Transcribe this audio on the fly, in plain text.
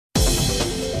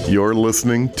You're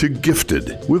listening to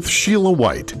Gifted with Sheila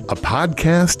White, a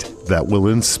podcast that will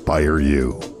inspire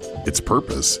you. Its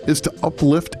purpose is to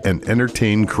uplift and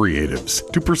entertain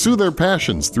creatives to pursue their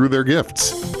passions through their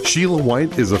gifts. Sheila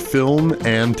White is a film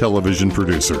and television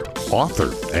producer,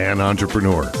 author, and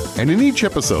entrepreneur. And in each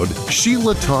episode,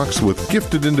 Sheila talks with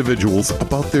gifted individuals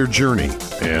about their journey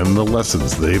and the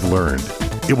lessons they've learned.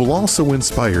 It will also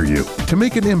inspire you to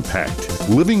make an impact,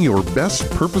 living your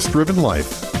best purpose-driven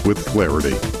life with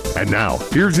clarity. And now,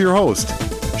 here's your host,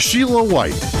 Sheila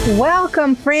White.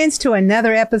 Welcome, friends, to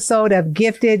another episode of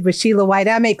Gifted with Sheila White.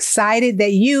 I'm excited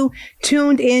that you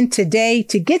tuned in today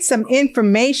to get some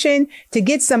information, to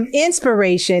get some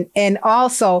inspiration, and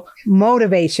also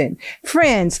motivation.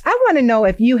 Friends, I want to know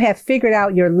if you have figured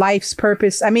out your life's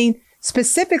purpose. I mean,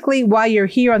 specifically while you're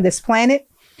here on this planet.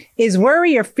 Is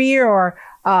worry or fear or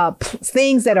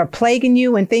things that are plaguing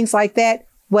you and things like that?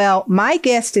 Well, my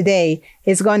guest today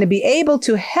is going to be able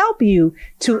to help you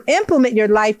to implement your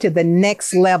life to the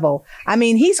next level. I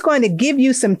mean, he's going to give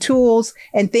you some tools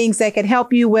and things that can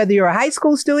help you, whether you're a high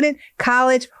school student,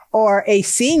 college, or a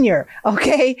senior.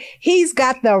 Okay. He's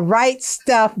got the right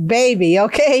stuff, baby.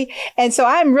 Okay. And so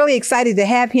I'm really excited to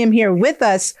have him here with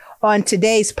us on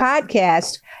today's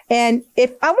podcast. And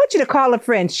if I want you to call a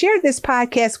friend, share this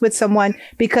podcast with someone,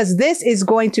 because this is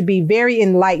going to be very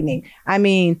enlightening. I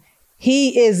mean,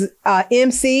 he is a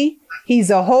MC.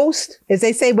 He's a host, as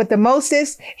they say, with the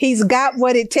mostest. He's got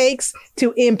what it takes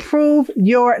to improve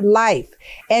your life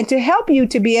and to help you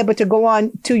to be able to go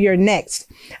on to your next.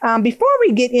 Before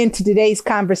we get into today's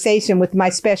conversation with my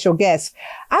special guest,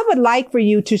 I would like for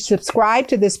you to subscribe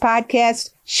to this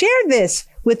podcast, share this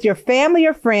with your family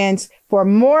or friends for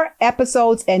more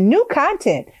episodes and new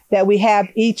content that we have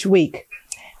each week.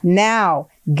 Now,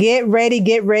 get ready,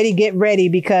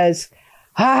 because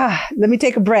let me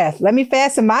take a breath. Let me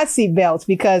fasten my seatbelts,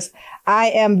 because I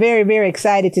am very, very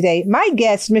excited today. My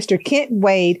guest, Mr. Kent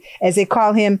Wade, as they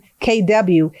call him,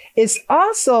 KW, is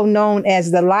also known as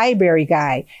the library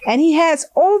guy. And he has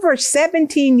over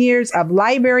 17 years of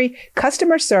library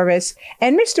customer service.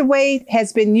 And Mr. Wade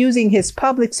has been using his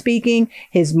public speaking,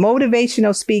 his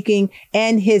motivational speaking,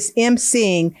 and his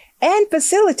emceeing and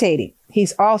facilitating.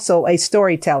 He's also a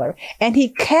storyteller, and he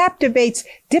captivates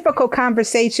difficult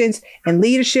conversations and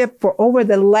leadership for over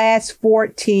the last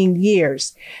 14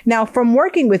 years. Now, from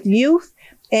working with youth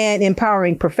and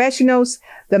empowering professionals,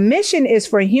 the mission is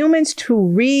for humans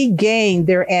to regain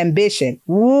their ambition.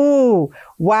 Ooh,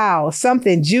 wow,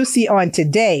 something juicy on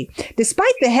today.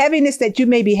 Despite the heaviness that you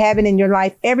may be having in your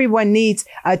life, everyone needs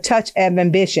a touch of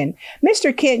ambition.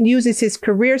 Mr. Kent uses his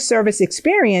career service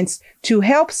experience to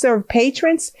help serve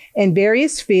patrons in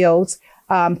various fields,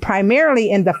 primarily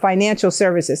in the financial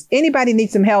services. Anybody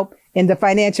needs some help in the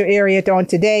financial area on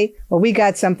today? Well, we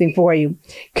got something for you.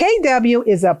 KW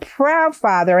is a proud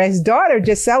father. His daughter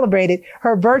just celebrated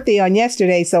her birthday on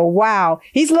yesterday. So wow,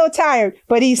 he's a little tired,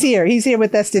 but he's here. He's here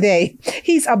with us today.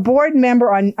 He's a board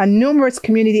member on numerous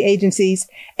community agencies,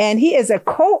 and he is a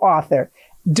co-author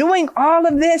doing all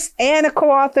of this and a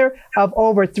co-author of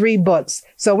over 3 books.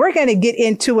 So we're going to get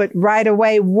into it right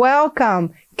away.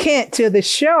 Welcome, Kent, to the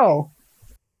show.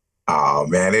 Oh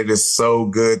man, it is so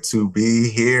good to be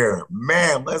here,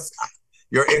 man.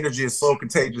 Your energy is so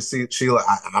contagious, Sheila.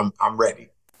 I'm ready.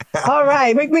 All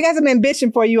right, we got some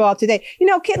ambition for you all today. You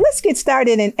know, Kent, let's get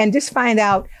started and just find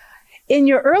out, in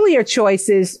your earlier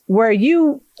choices, where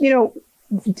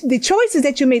the choices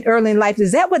that you made early in life,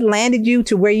 is that what landed you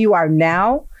to where you are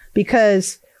now?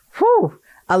 Because,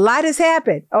 a lot has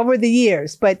happened over the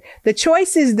years, but the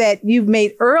choices that you've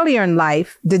made earlier in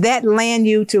life, did that land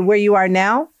you to where you are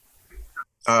now?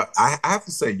 I have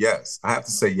to say yes.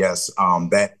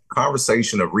 That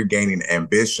conversation of regaining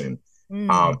ambition,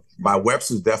 by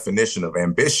Webster's definition of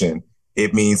ambition,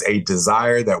 it means a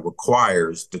desire that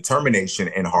requires determination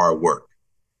and hard work.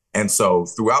 And so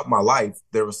throughout my life,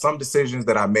 there were some decisions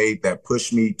that I made that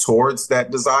pushed me towards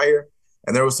that desire.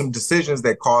 And there were some decisions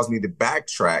that caused me to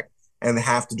backtrack and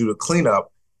have to do the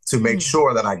cleanup to make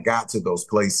sure that I got to those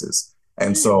places.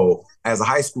 And so as a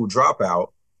high school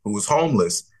dropout who was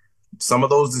homeless, some of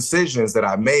those decisions that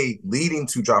I made leading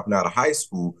to dropping out of high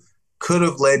school could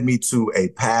have led me to a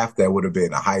path that would have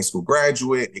been a high school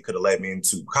graduate. It could have led me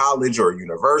into college or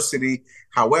university.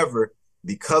 However,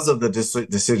 because of the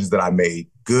decisions that I made,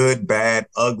 good, bad,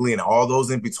 ugly, and all those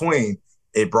in between,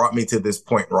 it brought me to this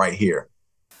point right here.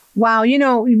 Wow.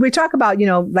 We talk about,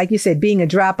 like you said, being a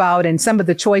dropout and some of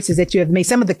the choices that you have made,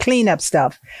 some of the cleanup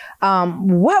stuff.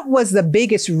 What was the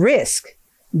biggest risk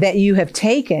that you have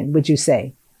taken, would you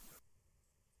say?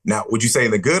 Now, would you say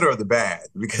the good or the bad?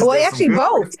 Because Well, there's some actually good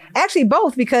both. choices. Actually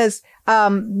both, because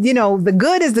the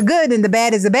good is the good and the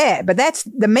bad is the bad. But that's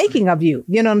the making of you.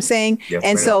 You know what I'm saying? Yes,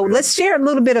 And ma'am. so let's share a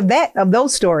little bit of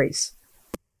those stories.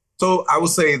 So I would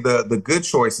say the good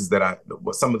choices that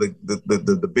some of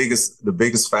the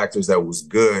biggest factors that was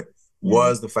good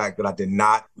was the fact that I did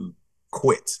not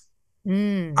quit.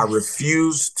 I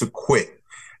refused to quit.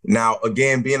 Now,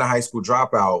 again, being a high school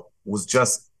dropout was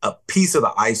just a piece of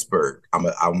the iceberg.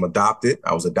 I'm adopted.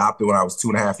 I was adopted when I was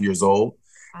 2.5 years old.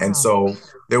 Wow. And so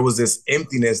there was this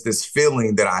emptiness, this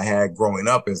feeling that I had growing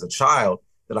up as a child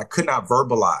that I could not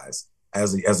verbalize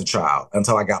as a child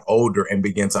until I got older and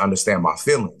began to understand my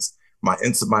feelings. My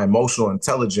emotional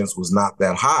intelligence was not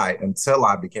that high until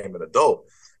I became an adult.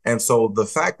 And so the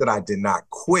fact that I did not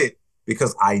quit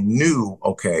because I knew,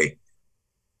 okay,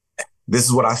 this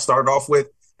is what I started off with,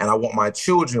 and I want my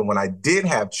children, when I did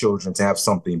have children, to have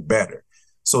something better.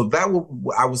 So that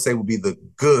I would say would be the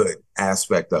good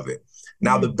aspect of it.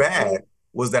 Now, the bad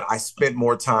was that I spent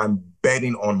more time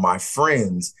betting on my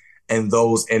friends and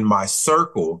those in my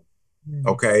circle,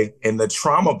 okay, and the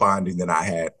trauma bonding that I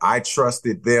had. I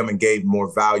trusted them and gave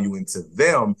more value into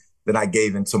them than I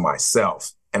gave into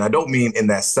myself. And I don't mean in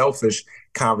that selfish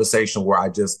conversation where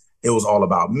it was all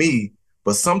about me,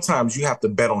 but sometimes you have to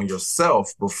bet on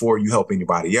yourself before you help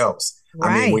anybody else.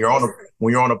 Right. I mean,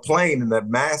 when you're on a plane and that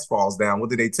mask falls down, what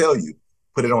do they tell you?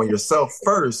 Put it on yourself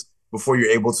first before you're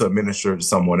able to administer to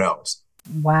someone else.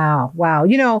 Wow. Wow.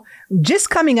 Just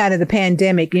coming out of the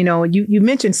pandemic, you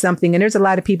mentioned something, and there's a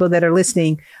lot of people that are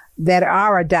listening that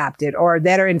are adopted or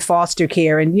that are in foster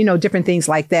care and, different things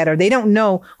like that, or they don't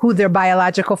know who their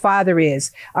biological father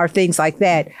is or things like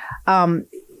that.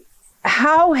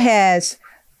 How has,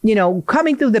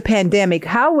 coming through the pandemic,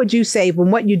 how would you say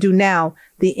from what you do now,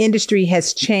 the industry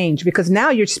has changed? Because now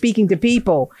you're speaking to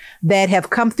people that have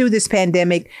come through this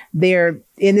pandemic. They're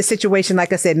in the situation,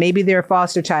 like I said, maybe they're a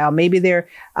foster child, maybe they're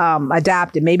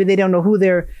adopted, maybe they don't know who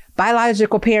their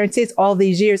biological parents is all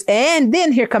these years. And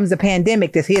then here comes the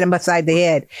pandemic that's hit them upside the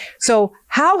head. So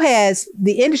how has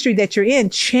the industry that you're in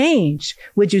changed,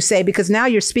 would you say? Because now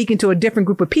you're speaking to a different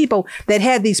group of people that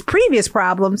had these previous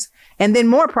problems and then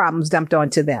more problems dumped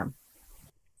onto them.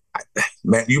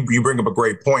 Man, you bring up a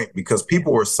great point, because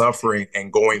people were suffering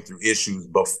and going through issues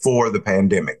before the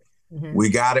pandemic. We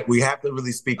got it. We have to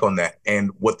really speak on that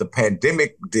and what the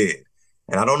pandemic did.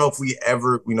 And I don't know if we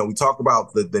ever, we talk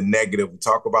about the negative, we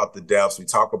talk about the deaths, we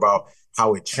talk about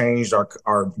how it changed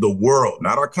the world,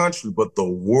 not our country, but the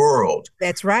world.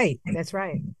 That's right. That's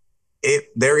right.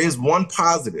 There is one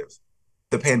positive.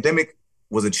 The pandemic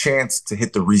was a chance to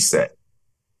hit the reset.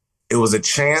 It was a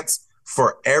chance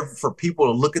for people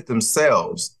to look at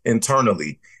themselves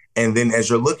internally. And then as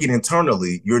you're looking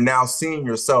internally, you're now seeing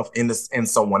yourself in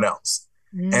someone else.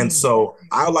 And so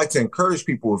I would like to encourage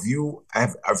people, if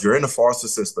you're in the foster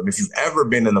system, if you've ever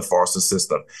been in the foster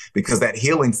system, because that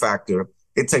healing factor,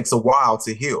 it takes a while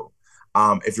to heal.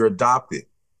 If you're adopted,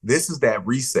 this is that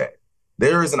reset.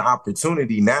 There is an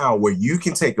opportunity now where you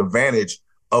can take advantage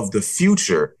of the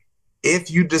future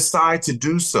if you decide to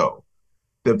do so.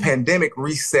 The pandemic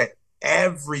reset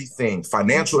everything.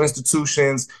 Financial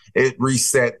institutions, it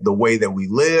reset the way that we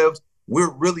lived. We're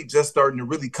really just starting to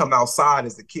really come outside,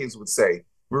 as the kids would say.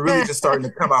 We're really just starting to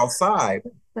come outside.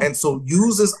 And so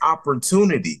use this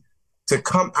opportunity to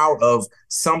come out of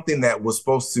something that was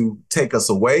supposed to take us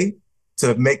away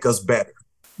to make us better.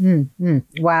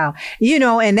 Wow.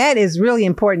 And that is really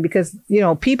important because,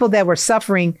 people that were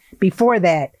suffering before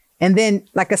that, and then,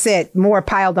 like I said, more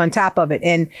piled on top of it.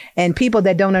 And people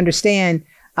that don't understand,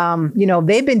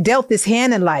 they've been dealt this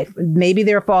hand in life. Maybe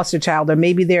they're a foster child, or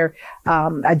maybe they're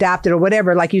adopted, or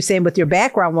whatever, like you saying, what your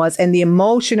background was, and the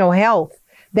emotional health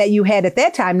that you had at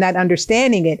that time, not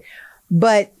understanding it.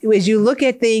 But as you look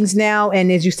at things now,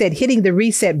 and as you said, hitting the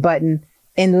reset button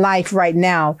in life right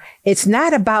now, it's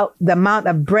not about the amount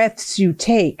of breaths you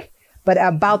take, but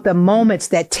about the moments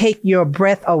that take your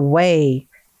breath away.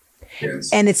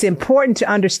 Yes. And it's important to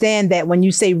understand that when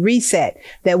you say reset,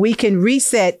 that we can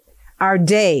reset our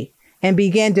day and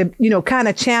begin to, kind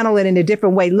of channel it in a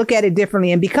different way, look at it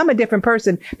differently, and become a different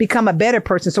person, become a better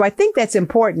person. So I think that's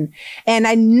important. And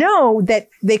I know that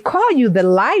they call you the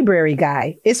library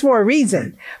guy. It's for a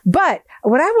reason. But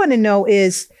what I want to know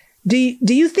is, do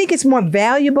you think it's more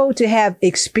valuable to have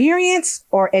experience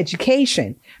or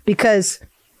education? Because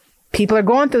people are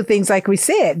going through things like we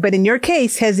said, but in your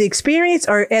case, has the experience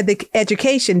or the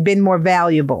education been more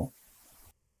valuable?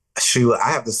 Sheila,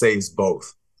 I have to say it's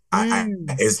both.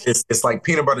 It's like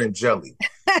peanut butter and jelly.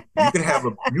 You can have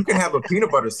a peanut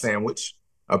butter sandwich.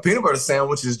 A peanut butter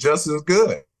sandwich is just as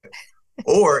good.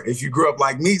 Or if you grew up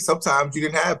like me, sometimes you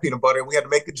didn't have peanut butter and we had to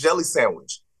make a jelly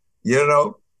sandwich. You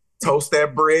know, toast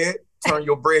that bread, turn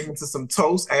your bread into some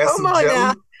toast, add Come some on jelly.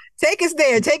 now. Take us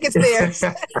there. Take us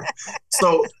there.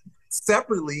 So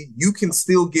separately, you can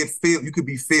still get filled. You could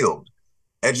be filled.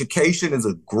 Education is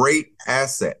a great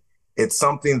asset. It's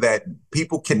something that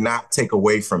people cannot take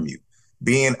away from you.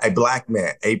 Being a Black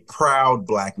man, a proud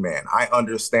Black man, I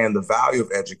understand the value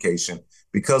of education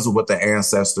because of what the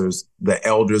ancestors, the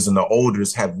elders, and the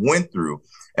olders have went through.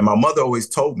 And my mother always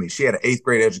told me she had an 8th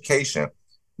grade education.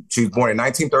 She was born in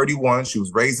 1931. She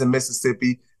was raised in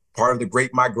Mississippi, part of the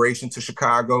Great Migration to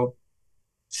Chicago.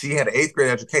 She had an 8th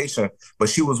grade education, but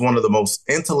she was one of the most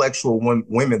intellectual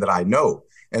women that I know.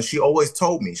 And she always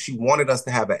told me she wanted us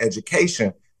to have an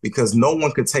education because no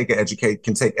one could take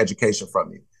education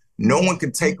from you. No one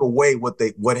can take away what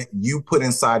you put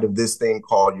inside of this thing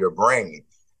called your brain.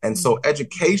 And so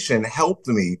education helped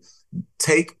me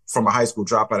take from a high school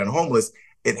dropout and homeless.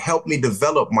 It helped me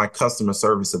develop my customer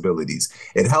service abilities.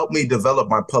 It helped me develop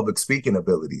my public speaking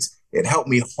abilities. It helped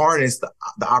me harness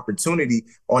the opportunity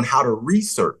on how to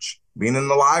research, being in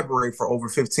the library for over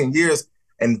 15 years.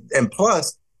 And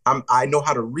plus, I know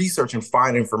how to research and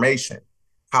find information.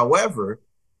 However,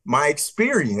 my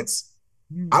experience,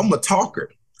 I'm a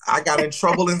talker. I got in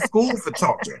trouble in school for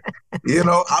talking. You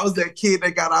know, I was that kid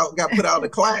that got put out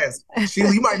of class.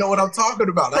 Sheila, you might know what I'm talking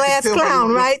about. Class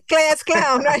clown, right? Class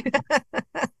clown, right?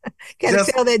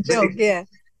 Gotta tell that joke, yeah.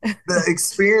 The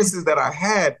experiences that I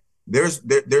had, there's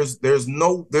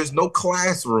no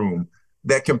classroom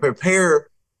that can prepare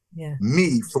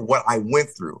me for what I went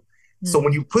through. So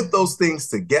when you put those things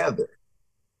together,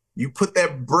 you put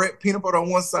that peanut butter on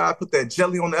one side, put that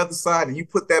jelly on the other side, and you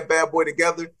put that bad boy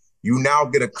together, you now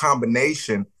get a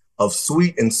combination of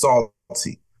sweet and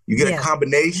salty. You get a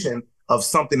combination of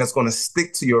something that's going to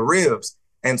stick to your ribs.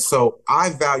 And so I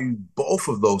value both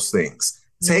of those things.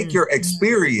 Take your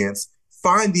experience,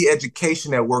 find the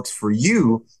education that works for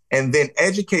you, and then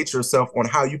educate yourself on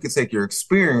how you can take your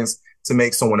experience to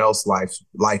make someone else's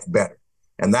life better.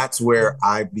 And that's where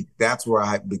I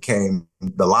became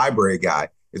the library guy,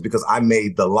 is because I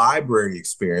made the library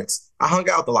experience. I hung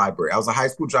out at the library. I was a high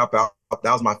school dropout.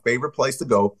 That was my favorite place to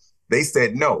go. They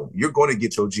said, no, you're going to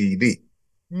get your GED.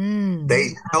 They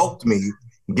helped me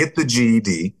get the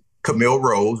GED. Camille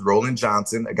Rose, Roland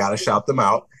Johnson, I got to shout them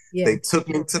out. Yeah. They took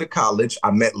me to the college.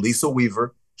 I met Lisa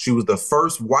Weaver. She was the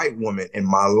first white woman in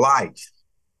my life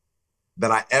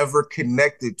that I ever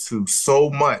connected to so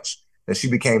much that she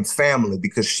became family,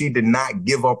 because she did not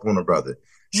give up on her brother.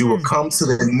 She would come to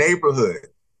the neighborhood.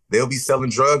 They'll be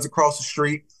selling drugs across the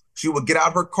street. She would get out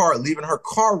of her car, leaving her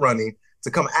car running,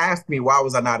 to come ask me why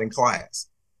was I not in class.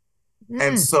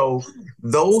 And so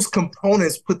those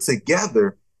components put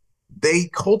together, they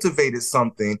cultivated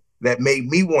something that made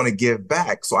me want to give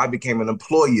back. So I became an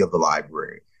employee of the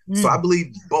library. So I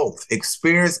believe both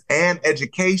experience and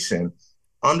education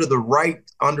under the right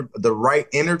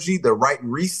energy, the right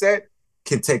reset,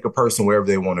 can take a person wherever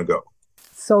they want to go.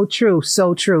 So true.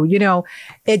 So true. You know,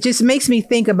 it just makes me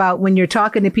think about when you're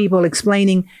talking to people,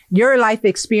 explaining your life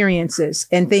experiences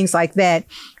and things like that.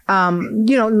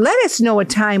 You know, let us know a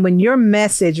time when your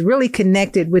message really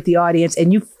connected with the audience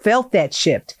and you felt that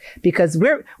shift, because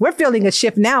we're feeling a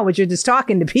shift now as you're just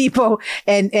talking to people,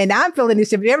 and I'm feeling a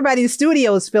shift. Everybody in the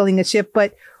studio is feeling a shift.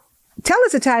 But tell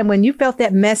us a time when you felt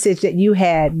that message that you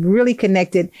had really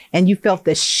connected and you felt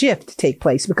the shift take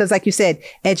place, because like you said,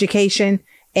 education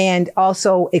and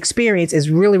also experience is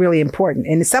really, really important.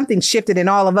 And something shifted in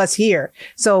all of us here.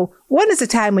 So when is the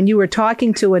time when you were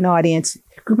talking to an audience,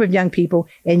 group of young people,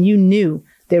 and you knew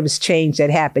there was change that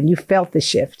happened? You felt the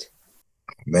shift.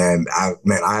 I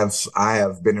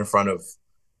have been in front of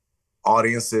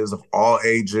audiences of all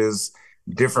ages,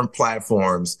 different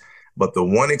platforms, but the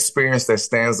one experience that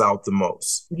stands out the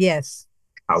most. Yes.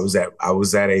 I was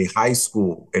at a high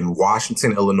school in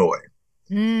Washington, Illinois.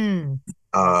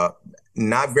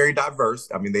 Not very diverse.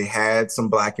 I mean, they had some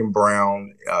Black and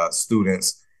brown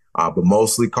students, but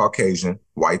mostly Caucasian,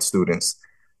 white students.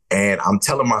 And I'm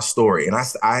telling my story. And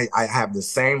I have the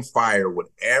same fire with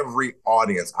every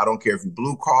audience. I don't care if you're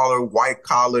blue collar, white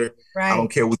collar. Right. I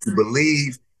don't care what you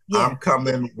believe. Yeah. I'm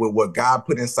coming with what God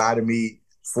put inside of me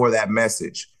for that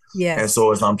message. Yeah. And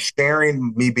so as I'm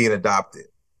sharing me being adopted,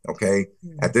 okay,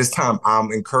 at this time,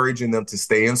 I'm encouraging them to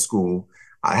stay in school.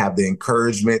 I have the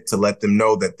encouragement to let them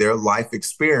know that their life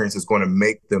experience is going to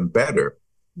make them better.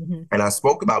 And I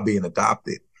spoke about being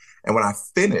adopted. And when I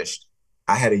finished,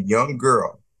 I had a young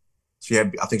girl.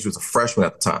 I think she was a freshman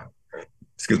at the time.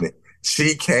 Excuse me.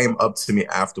 She came up to me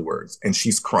afterwards and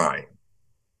she's crying.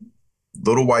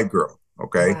 Little white girl.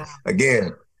 Okay. Wow.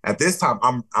 Again, At this time,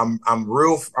 I'm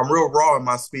real raw in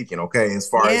my speaking. Okay, as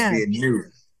far as Yeah. being new,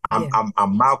 I'm Yeah. I'm,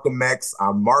 I'm Malcolm X.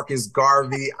 I'm Marcus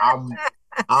Garvey. I'm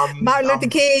Martin Luther I'm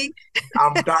King.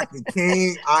 I'm Dr.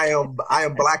 King. I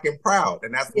am black and proud,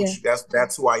 and Yeah.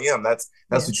 that's who I am. That's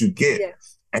Yeah. what you get. Yeah.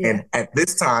 Yeah. And at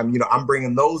this time, I'm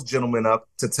bringing those gentlemen up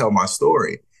to tell my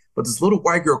story. But this little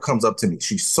white girl comes up to me.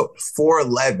 She's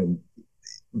 4'11",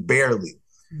 barely.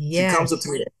 She comes up to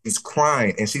Yes. me. She's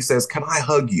crying, and she says, "Can I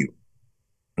hug you?"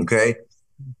 Okay,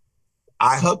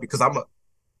 I hug because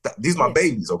these are my Yeah.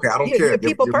 babies. Okay, I don't You're care. a They're,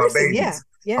 people they're my person. Yeah. babies.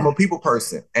 I'm Yeah. a people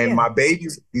person, and Yeah. my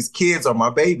babies, these kids are my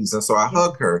babies, and so I Yeah.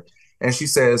 hug her, and she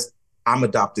says, "I'm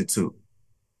adopted too."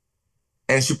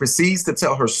 And she proceeds to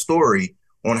tell her story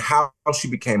on how she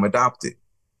became adopted,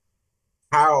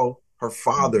 how her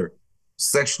father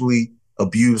sexually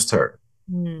abused her,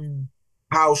 Mm.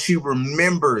 how she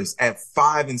remembers at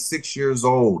 5 and 6 years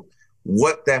old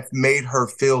what that made her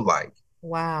feel like,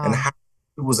 and Wow. how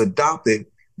she was adopted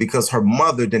because her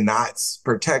mother did not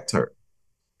protect her.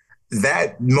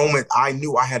 That moment, I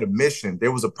knew I had a mission.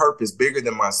 There was a purpose bigger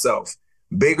than myself,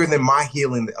 bigger than my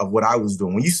healing of what I was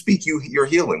doing. When you speak, you're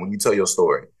healing when you tell your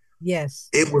story. Yes.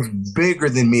 It was bigger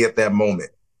than me at that moment.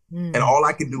 And Mm. all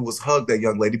I could do was hug that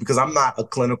young lady because I'm not a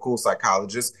clinical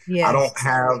psychologist. I Yes. don't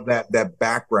have that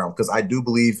background because I do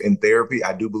believe in therapy.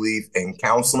 I do believe in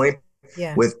counseling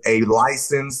Yeah. with a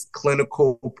licensed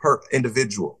clinical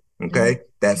individual, Mm-hmm. okay,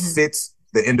 that Mm-hmm. fits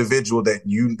the individual that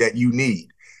you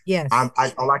need. Yes.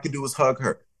 All I could do was hug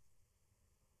her.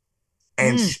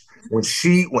 And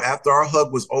Mm. after our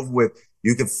hug was over with,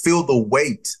 you could feel the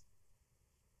weight.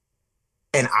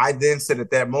 And I then said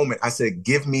at that moment, I said,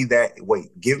 give me that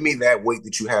weight. Give me that weight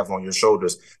that you have on your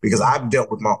shoulders because I've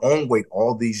dealt with my own weight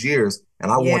all these years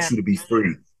and I Yeah. want you to be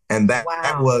free. And that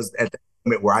Wow. was at the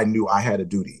moment where I knew I had a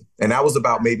duty. And that was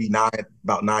about maybe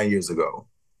about 9 years ago.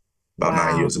 About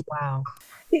 9 years ago. Wow.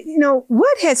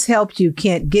 What has helped you,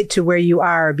 Kent, get to where you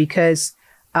are? Because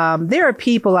there are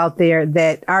people out there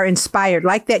that are inspired,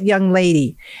 like that young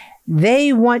lady.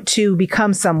 They want to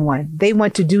become someone. They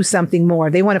want to do something more.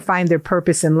 They want to find their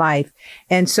purpose in life.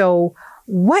 And so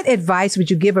what advice would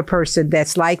you give a person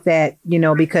that's like that,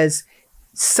 because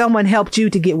someone helped you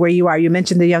to get where you are? You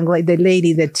mentioned the young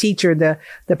lady, the teacher,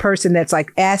 the person that's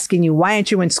like asking you, why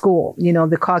aren't you in school?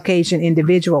 The Caucasian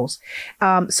individuals.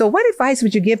 So what advice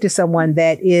would you give to someone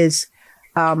that is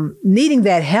needing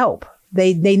that help?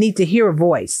 They need to hear a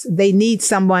voice. They need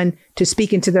someone to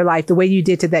speak into their life the way you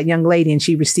did to that young lady, and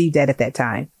she received that at that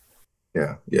time.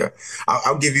 Yeah, yeah.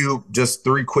 I'll give you just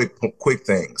three quick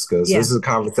things because this is a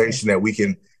conversation that we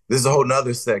can. This is a whole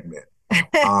nother segment.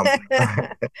 Yeah,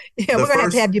 we're gonna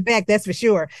have to have you back. That's for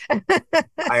sure.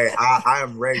 I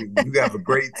am ready. You have a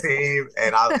great team,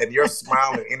 and your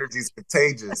smile and energy is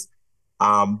contagious.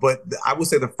 But I would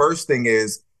say the first thing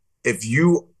is if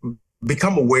you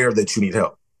become aware that you need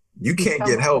help. You can't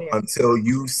get help until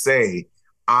you say,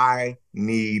 I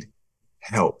need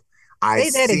help. I see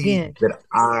that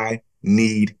I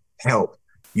need help.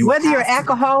 Whether you're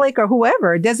alcoholic or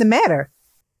whoever, it doesn't matter.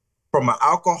 From an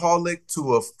alcoholic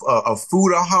to a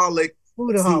foodaholic.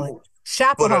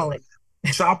 Shopaholic.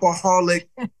 Shopaholic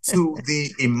to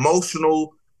the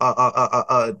emotional,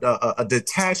 a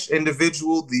detached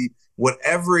individual,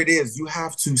 whatever it is, you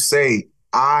have to say,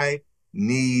 I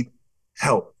need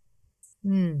help.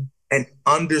 And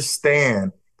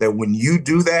understand that when you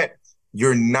do that,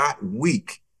 you're not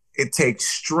weak. It takes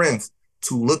strength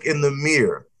to look in the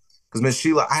mirror. Because Miss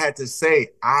Sheila, I had to say,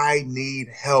 I need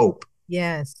help.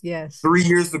 Yes, yes. 3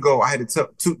 years ago, I had to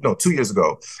tell, 2 years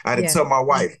ago, I had to tell my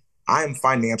wife, I am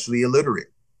financially illiterate.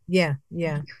 Yeah,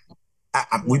 yeah.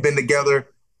 We've been together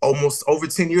almost over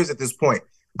 10 years at this point.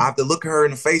 I have to look at her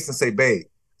in the face and say, babe,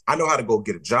 I know how to go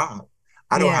get a job.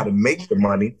 I know how to make the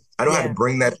money. I know how to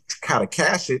bring that, how to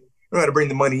cash it. I know how to bring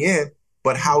the money in,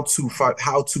 but how to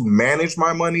manage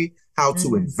my money, how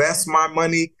to invest my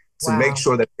money to make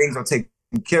sure that things are taken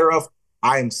care of.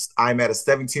 I'm at a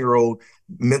 17-year-old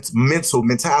mental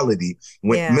mentality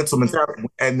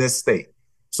in this state.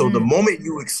 So the moment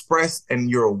you express and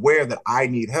you're aware that I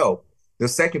need help, the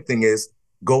second thing is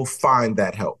go find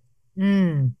that help.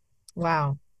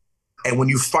 Wow. And when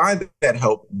you find that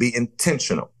help, be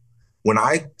intentional. When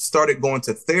I started going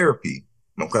to therapy,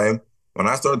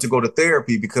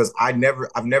 because I've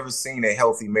never seen a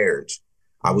healthy marriage.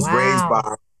 I was raised by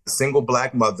a single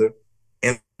Black mother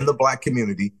in the Black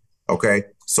community. Okay.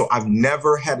 So I've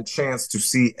never had a chance to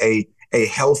see a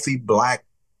healthy Black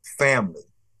family.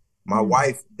 My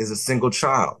wife is a single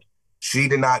child. She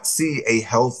did not see a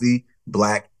healthy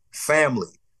Black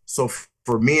family. So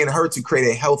for me and her to create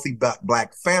a healthy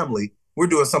Black family, we're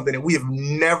doing something that we have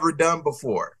never done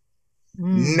before.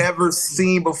 never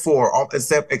seen before,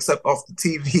 except off the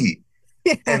TV.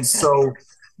 And so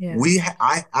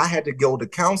I had to go to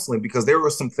counseling because there were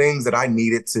some things that I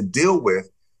needed to deal with,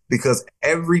 because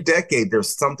every decade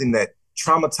there's something that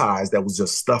traumatized that was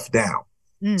just stuffed down,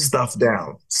 stuffed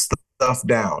down, stuffed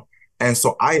down. And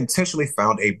so I intentionally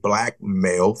found a Black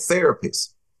male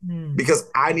therapist because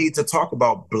I need to talk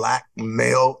about Black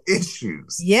male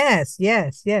issues. Yes,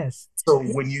 yes, yes. So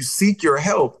when you seek your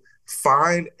help,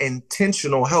 find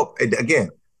intentional help. And again,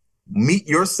 meet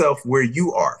yourself where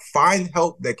you are. Find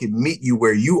help that can meet you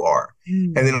where you are.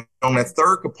 And then on that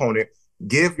third component,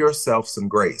 give yourself some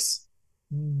grace.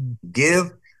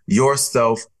 Give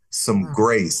yourself some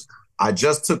grace. I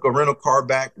just took a rental car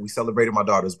back. We celebrated my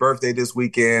daughter's birthday this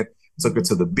weekend. Took her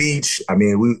to the beach. I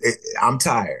mean, I'm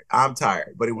tired,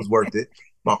 but it was worth it.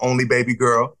 My only baby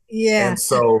girl. Yeah. And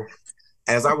so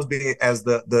as I was being, as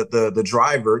the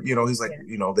driver, you know, he's like,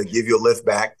 you know, they give you a lift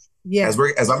back. Yeah.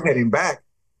 As I'm heading back,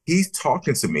 he's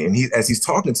talking to me, and as he's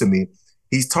talking to me,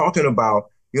 he's talking about,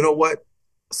 you know what?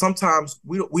 Sometimes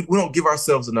we don't give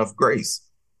ourselves enough grace.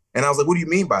 And I was like, what do you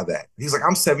mean by that? He's like,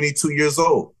 I'm 72 years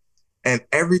old. And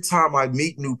every time I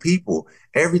meet new people,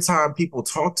 every time people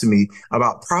talk to me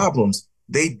about problems,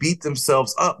 they beat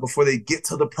themselves up before they get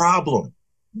to the problem.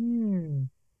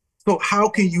 So how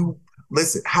can you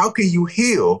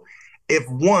heal if,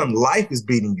 one, life is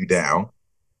beating you down,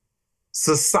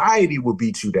 society will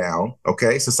beat you down,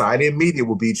 okay? Society and media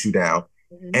will beat you down,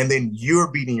 and then you're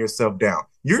beating yourself down.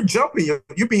 You're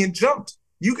being jumped.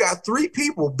 You got 3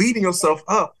 people beating yourself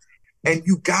up, and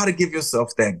you got to give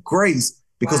yourself that grace.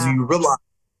 Because you realize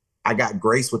I got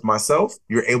grace with myself,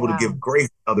 you're able to give grace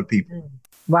to other people.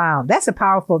 Wow, that's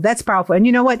powerful. And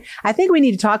you know what? I think we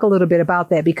need to talk a little bit about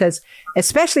that, because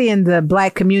especially in the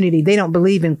Black community, they don't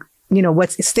believe in, you know,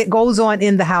 what goes on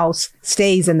in the house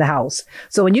stays in the house.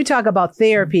 So when you talk about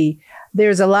therapy,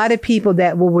 there's a lot of people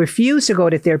that will refuse to go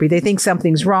to therapy. They think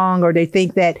something's wrong, or they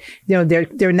think that, you know,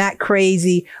 they're not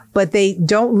crazy, but they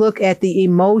don't look at the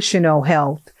emotional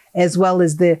health as well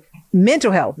as the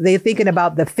mental health. They're thinking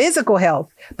about the physical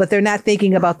health, but they're not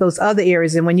thinking about those other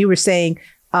areas. And when you were saying,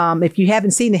 if you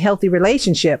haven't seen a healthy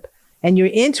relationship and you're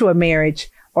into a marriage,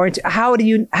 or how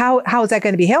is that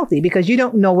going to be healthy? Because you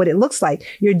don't know what it looks like.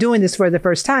 You're doing this for the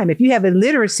first time. If you have a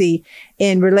literacy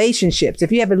in relationships,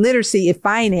 if you have a literacy in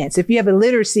finance, if you have a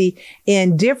literacy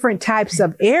in different types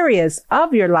of areas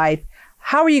of your life,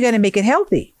 how are you going to make it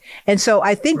healthy? And so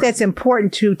I think that's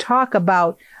important to talk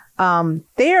about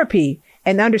therapy,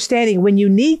 and understanding when you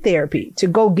need therapy to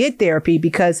go get therapy,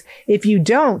 because if you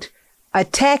don't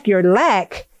attack your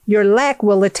lack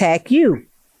will attack you.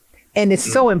 And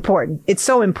it's so important. It's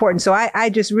so important. So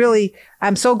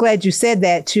I'm so glad you said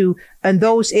that in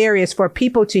those areas, for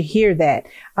people to hear that,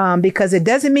 because it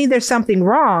doesn't mean there's something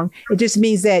wrong. It just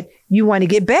means that you want to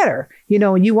get better, you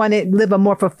know, and you want to live a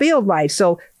more fulfilled life.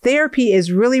 So therapy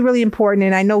is really, really important.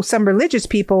 And I know some religious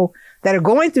people that are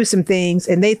going through some things,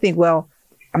 and they think, well,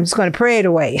 I'm just going to pray it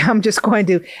away. I'm just going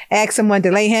to ask someone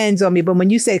to lay hands on me. But when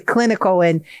you say clinical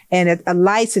and a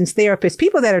licensed therapist,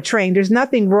 people that are trained, there's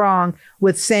nothing wrong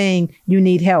with saying you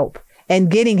need help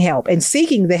and getting help and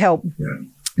seeking the help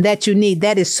that you need.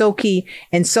 That is so key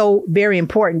and so very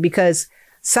important, because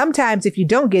sometimes if you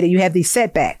don't get it, you have these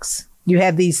setbacks. You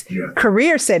have these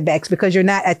career setbacks because you're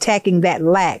not attacking that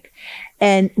lack.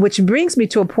 And which brings me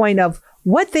to a point of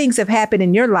what things have happened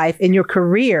in your life, in your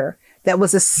career, that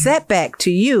was a setback to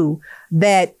you,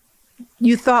 that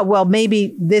you thought, well,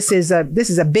 maybe this is a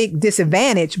big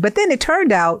disadvantage, but then it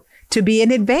turned out to be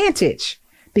an advantage,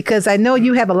 because I know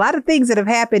you have a lot of things that have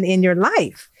happened in your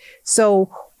life. So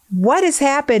what has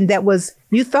happened that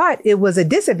you thought it was a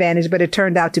disadvantage, but it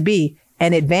turned out to be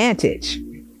an advantage?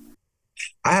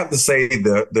 I have to say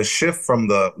the shift from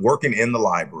the working in the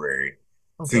library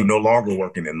to no longer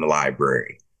working in the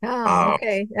library. Oh,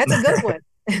 okay. That's a good one.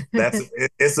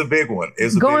 It's a big one.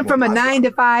 It's going from a 9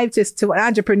 to 5 to an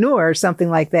entrepreneur or something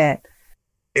like that.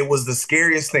 It was the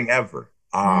scariest thing ever.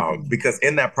 Because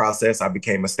in that process, I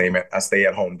became a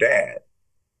stay-at-home dad.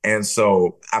 And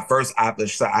so at first I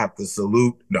have to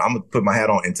salute. No, I'm gonna put my hat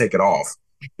on and take it off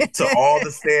to all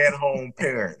the stay-at-home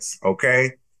parents.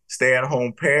 Okay.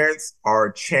 Stay-at-home parents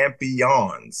are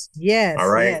champions. Yes. All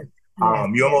right. Yes.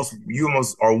 You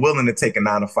almost are willing to take a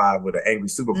 9 to 5 with an angry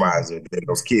supervisor than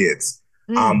those kids.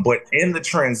 But in the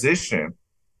transition,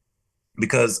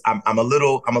 because I'm a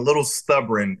little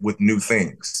stubborn with new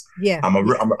things. Yeah. I'm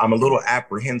a little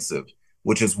apprehensive,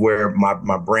 which is where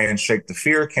my brand Shake the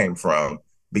Fear came from.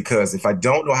 Because if I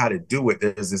don't know how to do it,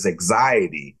 there's this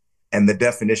anxiety, and the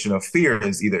definition of fear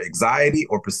is either anxiety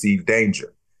or perceived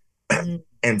danger.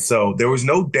 And so there was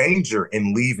no danger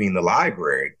in leaving the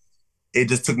library. it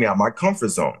just took me out of my comfort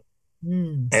zone.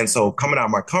 And so coming out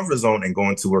of my comfort zone and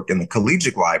going to work in the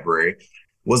collegiate library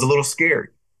was a little scary.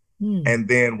 And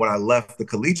then when I left the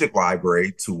collegiate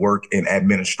library to work in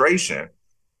administration,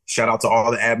 shout out to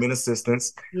all the admin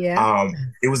assistants.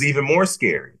 It was even more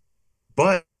scary,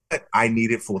 but I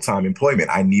needed full-time employment.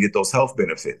 I needed those health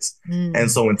benefits.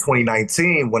 And so in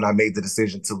 2019, when I made the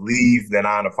decision to leave the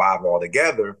 9 to 5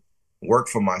 altogether, work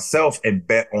for myself and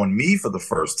bet on me for the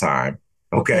first time.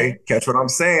 Okay. Catch what I'm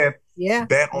saying?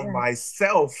 Bet on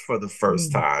myself for the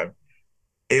first time.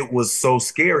 It was so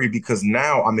scary because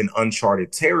now I'm in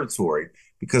uncharted territory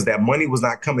because that money was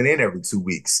not coming in every 2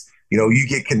 weeks. You know, you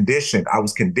get conditioned. I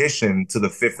was conditioned to the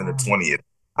 5th and the 20th.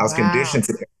 I was conditioned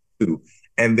to that too.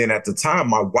 And then at the time,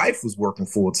 my wife was working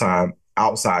full time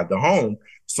outside the home.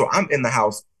 So I'm in the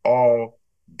house all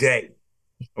day.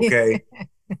 Okay.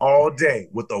 All day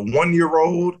with a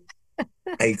 1-year-old,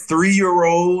 a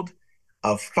 3-year-old,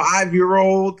 a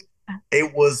 5-year-old.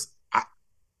 It was,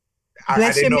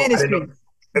 bless your ministry.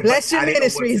 Bless your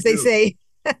ministry, as they say.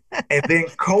 And then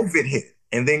COVID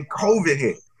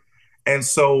hit. And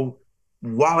so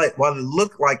while it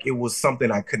looked like it was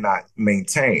something I could not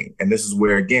maintain, and this is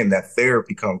where, again, that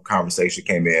therapy conversation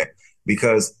came in,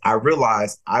 because I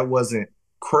realized there was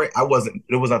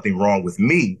nothing wrong with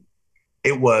me.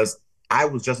 I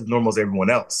was just as normal as everyone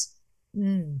else.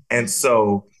 And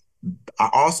so I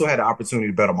also had the opportunity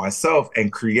to bet on myself and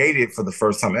created, for the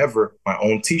first time ever, my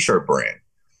own t-shirt brand.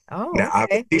 Now, I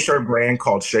have a t-shirt brand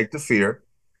called Shake the Fear.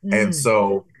 And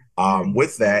so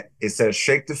with that, it says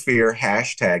Shake the Fear,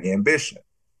 #ambition.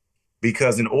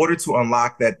 Because in order to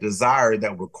unlock that desire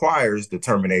that requires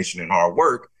determination and hard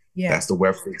work, that's the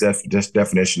website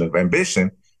definition of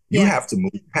ambition, you have to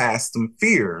move past some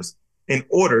fears in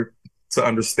order to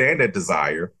understand that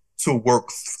desire, to work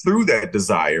through that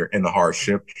desire and the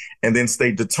hardship, and then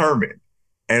stay determined.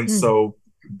 And so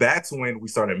that's when we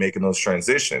started making those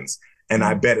transitions. And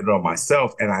I betted on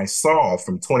myself. And I saw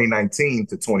from 2019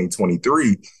 to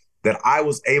 2023 that I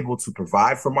was able to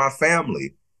provide for my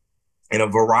family in a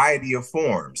variety of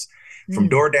forms, from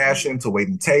door dashing to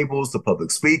waiting tables, to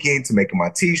public speaking, to making my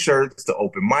t-shirts, to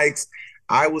open mics.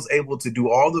 I was able to do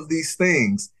all of these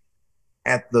things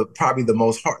at the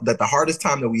hardest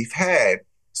time that we've had.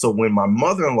 So when my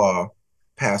mother-in-law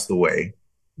passed away,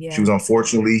 she was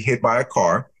unfortunately hit by a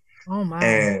car. Oh my.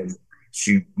 And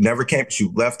she never came. She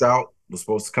left out, was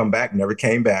supposed to come back, never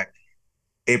came back.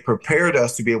 It prepared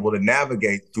us to be able to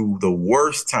navigate through the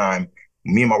worst time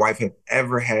me and my wife have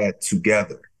ever had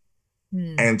together.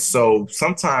 And so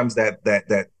sometimes that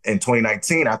in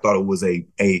 2019, I thought it was a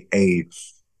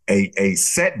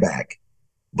setback,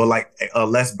 but like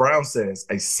Les Brown says,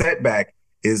 a setback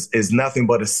is nothing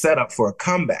but a setup for a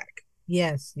comeback.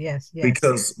 Yes.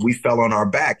 Because we fell on our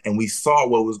back and we saw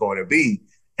what it was going to be.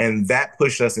 And that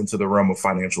pushed us into the realm of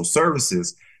financial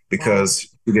services because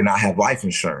we did not have life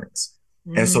insurance.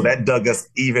 And so that dug us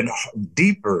even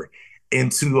deeper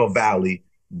into a valley.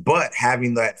 But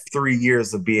having that 3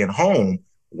 years of being home,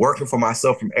 working for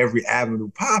myself from every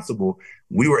avenue possible,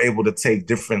 we were able to take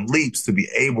different leaps to be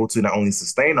able to not only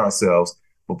sustain ourselves,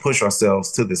 but push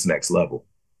ourselves to this next level.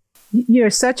 You're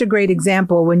such a great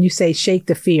example when you say shake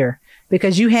the fear,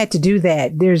 because you had to do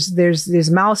that. There's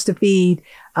mouths to feed,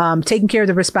 taking care of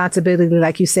the responsibility,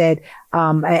 like you said,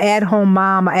 an at-home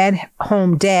mom,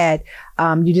 at-home dad.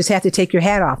 You just have to take your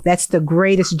hat off. That's the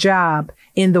greatest job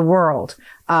in the world,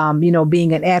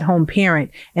 being an at-home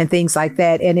parent and things like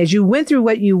that. And as you went through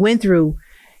what you went through,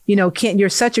 Kent, you're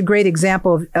such a great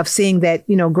example of seeing that,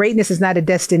 greatness is not a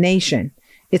destination.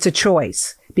 It's a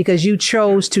choice, because you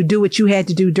chose to do what you had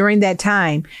to do during that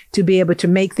time to be able to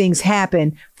make things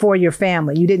happen for your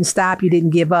family. You didn't stop. You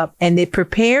didn't give up. And it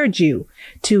prepared you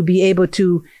to be able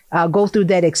to go through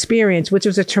that experience, which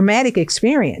was a traumatic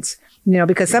experience,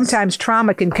 because sometimes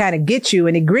trauma can kind of get you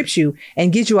and it grips you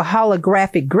and gives you a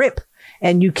holographic grip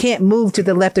and you can't move to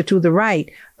the left or to the right.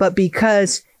 But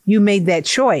because you made that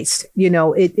choice,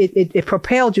 it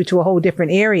propelled you to a whole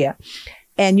different area.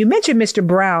 And you mentioned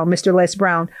Mr. Les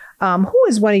Brown. Who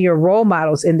is one of your role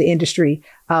models in the industry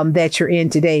that you're in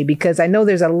today? Because I know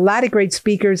there's a lot of great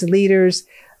speakers, leaders,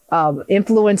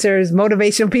 influencers,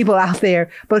 motivational people out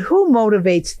there. But who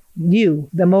motivates you,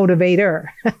 the motivator?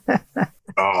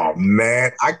 Oh,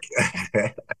 man.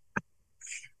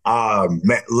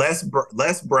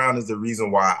 Les Brown is the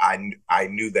reason why I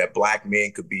knew that Black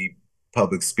men could be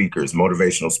public speakers,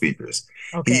 motivational speakers.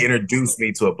 Okay. He introduced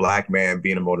me to a Black man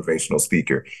being a motivational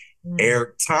speaker.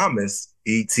 Eric Thomas,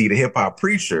 E.T. the hip hop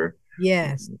preacher,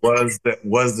 was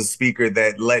the speaker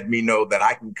that let me know that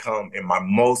I can come in my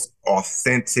most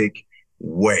authentic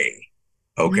way.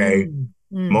 Okay.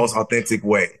 Most authentic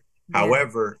way. Yeah.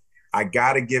 However, I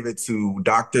got to give it to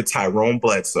Dr. Tyrone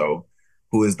Bledsoe,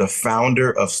 who is the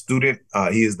founder of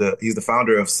he's the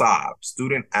founder of SAB,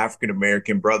 Student African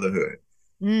American Brotherhood.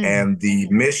 Mm. And the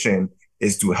mission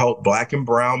is to help Black and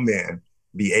brown men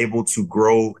be able to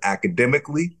grow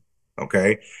academically,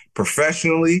 okay,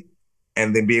 professionally,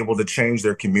 and then be able to change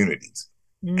their communities.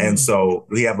 And Mm. so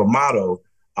we have a motto,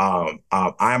 I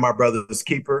am my brother's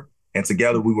keeper, and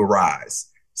together we will rise,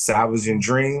 salvaging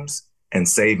dreams and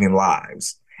saving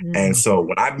lives. And Mm. so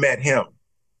when I met him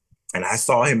and I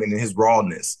saw him in his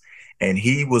rawness, and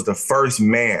he was the first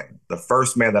man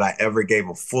that I ever gave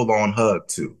a full-on hug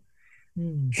to.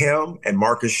 Mm. Him and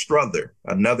Marcus Strother,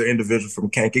 another individual from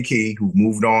Kankakee who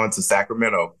moved on to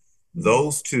Sacramento,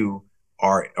 those two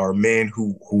are men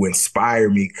who inspire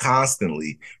me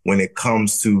constantly when it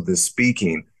comes to the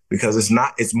speaking, because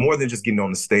it's more than just getting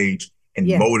on the stage and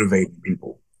Yeah. motivating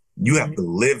people. You have to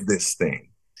live this thing.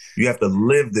 You have to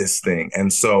live this thing.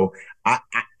 And so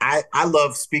I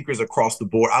love speakers across the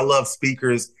board. I love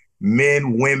speakers,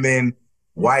 men, women,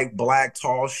 white, black,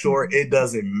 tall, short. It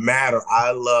doesn't matter. I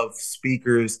love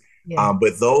speakers. Yeah.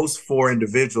 But those four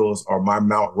individuals are my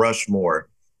Mount Rushmore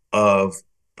of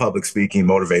public speaking,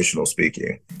 motivational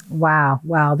speaking. Wow.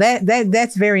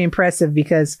 That's very impressive,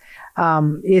 because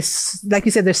it's like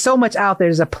you said, there's so much out there.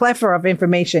 There's a plethora of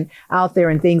information out there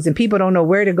and things, and people don't know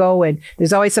where to go. And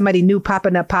there's always somebody new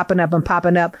popping up.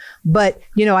 But,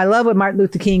 I love what Martin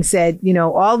Luther King said.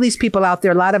 All these people out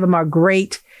there, a lot of them are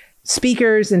great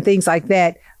speakers and things like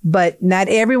that, but not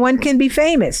everyone can be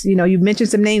famous. You mentioned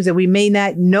some names that we may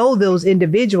not know those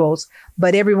individuals,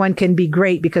 but everyone can be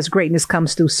great, because greatness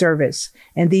comes through service.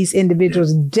 And these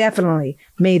individuals definitely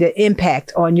made an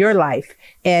impact on your life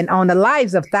and on the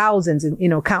lives of thousands and,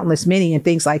 countless many and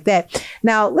things like that.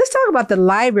 Now, let's talk about the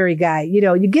library guy.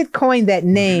 You get coined that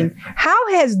name.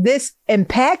 How has this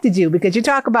impacted you? Because you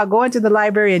talk about going to the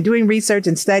library and doing research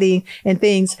and studying and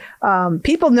things.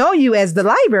 People know you as the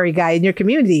library guy in your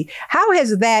community. How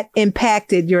has that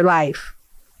impacted your life?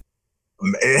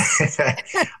 It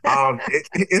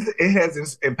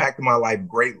has impacted my life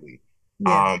greatly.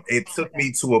 Yeah. It took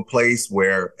me to a place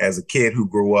where, as a kid who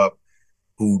grew up,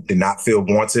 who did not feel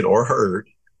wanted or heard,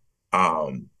 my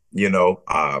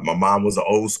mom was an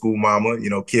old school mama.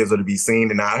 Kids are to be seen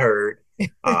and not heard.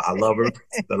 I love her,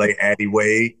 the late Addie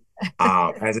Wade.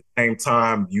 At the same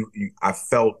time, I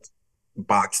felt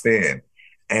boxed in.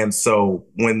 And so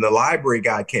when the library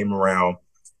guy came around,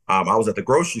 I was at the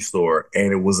grocery store,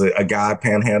 and it was a guy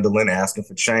panhandling, asking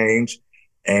for change.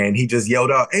 And he just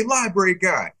yelled out, "Hey, library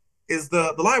guy, is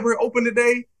the library open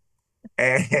today?"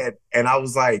 And I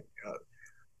was like,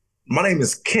 "My name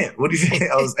is Kent. What did you say?"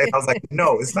 I was like,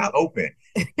 "No, it's not open."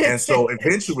 And so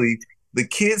eventually the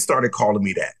kids started calling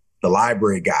me that, the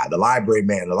library guy, the library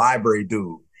man, the library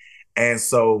dude. And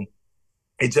so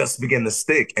it just began to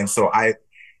stick. And so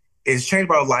it's changed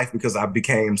my life, because I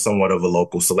became somewhat of a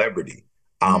local celebrity.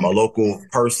 A local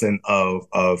person of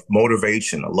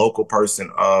motivation, a local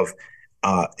person of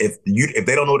if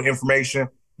they don't know the information,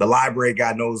 the library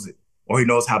guy knows it, or he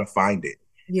knows how to find it.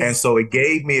 Yeah. And so it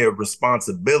gave me a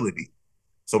responsibility.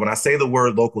 So when I say the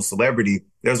word local celebrity,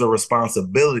 there's a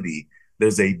responsibility,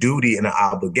 there's a duty and an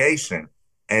obligation.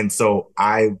 And so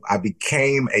I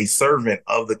became a servant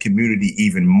of the community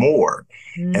even more.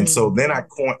 And so then I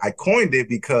coined it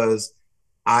because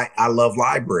I love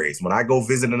libraries. When I go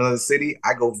visit another city,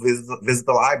 I go visit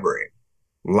the library.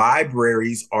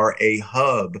 Libraries are a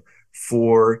hub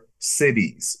for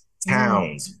cities,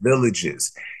 towns,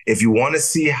 villages. If you want to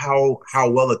see how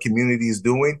well a community is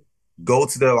doing, go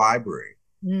to their library.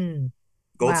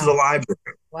 Go to the library.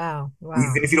 Wow.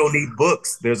 Even if you don't need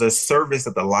books, there's a service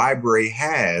that the library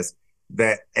has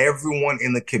that everyone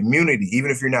in the community,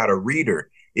 even if you're not a reader,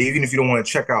 even if you don't want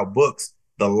to check out books,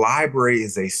 the library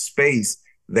is a space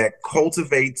that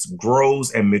cultivates,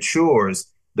 grows, and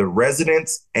matures the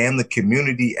residents and the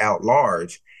community at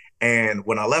large. And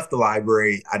when I left the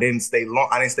library, I didn't stay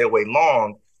away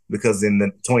long, because in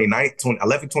the I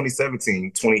left in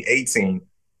 2017, 2018,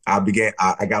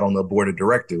 I got on the board of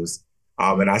directors,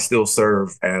 and I still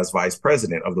serve as vice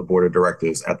president of the board of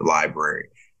directors at the library.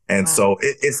 And so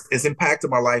it's impacted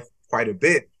my life quite a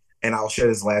bit. And I'll share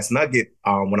this last nugget.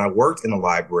 When I worked in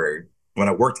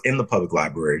the public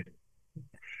library,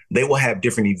 they will have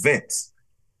different events.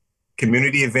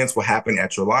 Community events will happen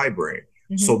at your library.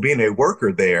 So being a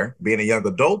worker there, being a young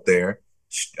adult there,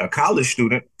 a college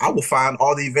student, I will find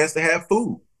all the events that have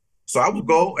food. So I would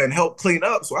go and help clean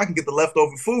up so I can get the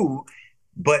leftover food.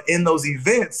 But in those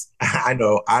events, I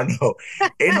know.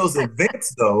 In those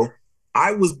events, though,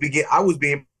 I was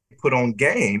being put on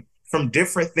game from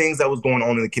different things that was going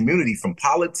on in the community, from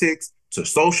politics to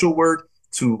social work,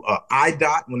 to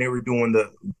IDOT when they were doing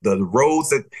the roads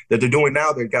that they're doing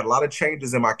now. They've got a lot of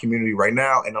changes in my community right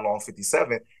now and along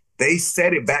 57. They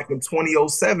said it back in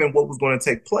 2007 what was going to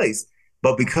take place.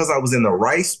 But because I was in the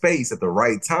right space at the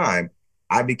right time,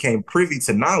 I became privy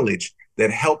to knowledge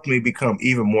that helped me become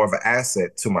even more of an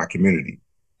asset to my community.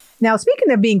 Now,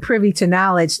 speaking of being privy to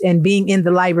knowledge and being in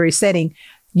the library setting,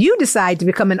 you decide to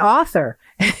become an author,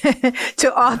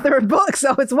 to author a book.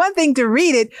 So it's one thing to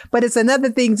read it, but it's another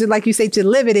thing to, like you say, to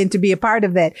live it and to be a part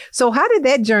of that. So how did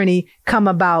that journey come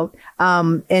about?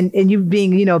 And you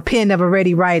being, pen of a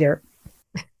ready writer?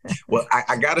 Well,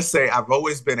 I got to say, I've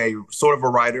always been a sort of a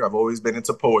writer. I've always been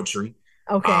into poetry.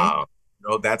 Okay.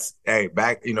 That's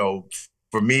back,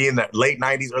 for me in the late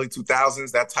 90s, early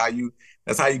 2000s, that's how you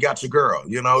got your girl.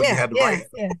 You had to write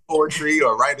poetry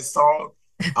or write a song.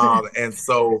 And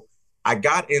so I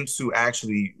got into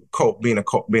actually being an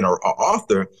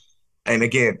author. And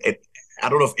again, I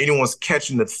don't know if anyone's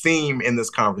catching the theme in this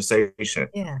conversation.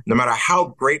 Yeah. No matter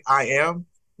how great I am,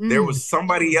 there was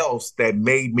somebody else that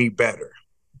made me better.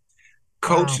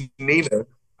 Coach Nina,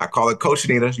 I call her Coach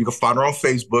Nina. You can find her on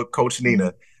Facebook, Coach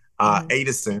Nina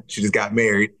Addison. She just got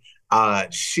married.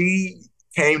 She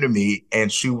came to me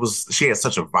and she had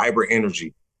such a vibrant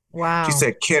energy. Wow. She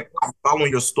said, "Kent, I'm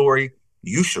following your story.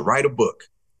 You should write a book."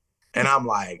 And I'm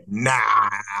like, nah,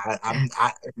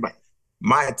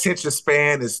 my attention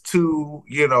span is too,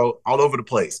 all over the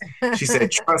place. She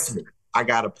said, "Trust me, I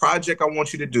got a project I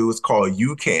want you to do. It's called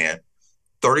You Can.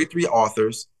 30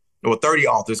 authors, because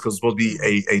it's supposed to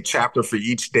be a chapter for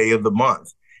each day of the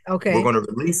month. Okay. We're going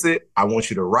to release it. I want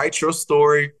you to write your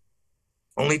story.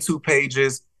 Only 2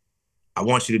 pages. I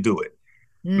want you to do it."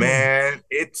 Man,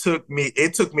 it took me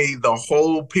the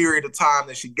whole period of time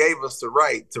that she gave us to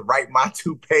write my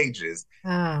 2 pages.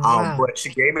 Wow. But she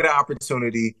gave me the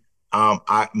opportunity.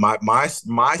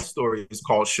 My story is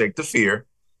called Shake the Fear.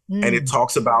 And it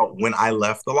talks about when I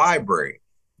left the library,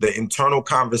 the internal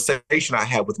conversation I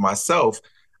had with myself,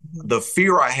 the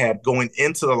fear I had going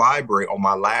into the library on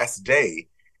my last day,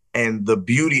 and the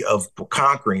beauty of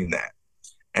conquering that.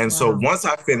 And so once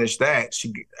I finished that,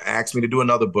 she asked me to do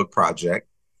another book project.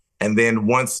 And then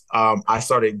once I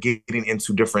started getting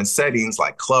into different settings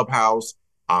like Clubhouse,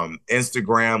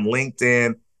 Instagram,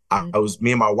 LinkedIn,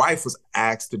 me and my wife was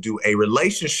asked to do a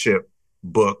relationship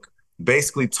book,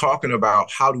 basically talking about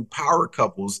how do power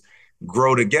couples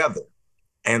grow together.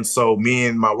 And so me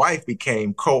and my wife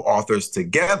became co-authors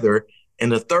together in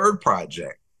the 3rd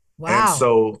project. Wow. And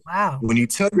so when you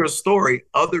tell your story,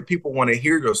 other people want to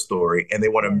hear your story and they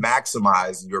want to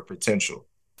maximize your potential.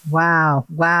 Wow.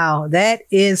 Wow. That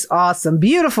is awesome.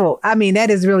 Beautiful. I mean, that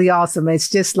is really awesome. It's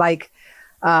just like,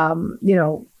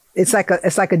 it's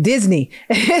like a Disney.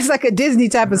 It's like a Disney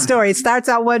type of story. It starts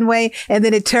out one way and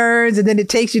then it turns and then it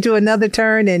takes you to another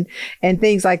turn and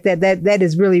things like that. That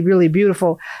is really, really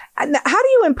beautiful. How do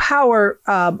you empower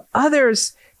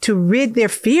others to rid their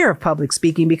fear of public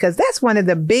speaking? Because that's one of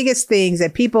the biggest things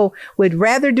that people would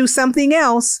rather do something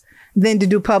else than to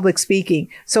do public speaking.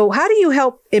 So how do you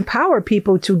help empower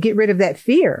people to get rid of that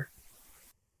fear?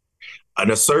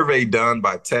 In a survey done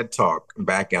by TED Talk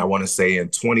back, I want to say in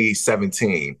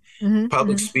 2017,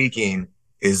 public speaking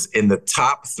is in the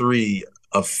top 3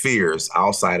 of fears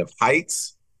outside of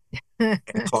heights and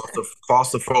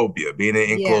claustrophobia, being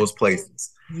in enclosed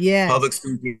places. Yeah. Public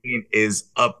speaking is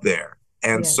up there.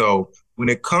 And so when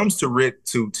it comes to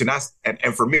not,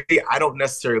 and for me, I don't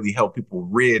necessarily help people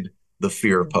rid the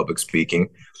fear of public speaking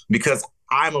because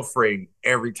I'm afraid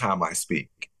every time I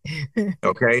speak.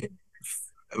 Okay.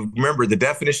 Remember, the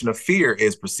definition of fear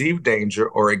is perceived danger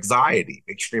or anxiety,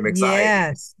 extreme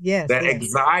anxiety. Yes.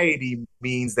 Anxiety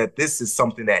means that this is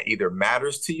something that either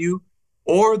matters to you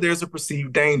or there's a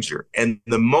perceived danger. And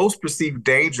the most perceived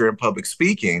danger in public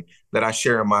speaking that I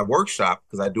share in my workshop,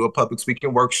 because I do a public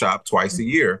speaking workshop twice a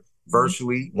year,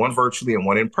 one virtually and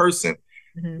one in person.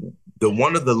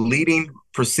 One of the leading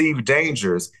perceived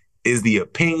dangers is the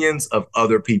opinions of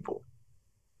other people.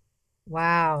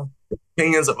 Wow.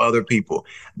 Opinions of other people.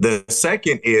 The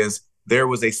second is there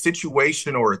was a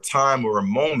situation or a time or a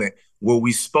moment where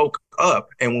we spoke up.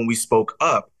 And when we spoke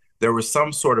up, there was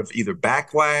some sort of either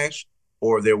backlash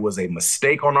or there was a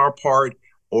mistake on our part,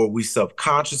 or we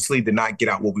subconsciously did not get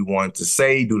out what we wanted to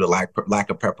say due to lack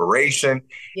of preparation.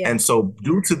 And so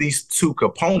due to these 2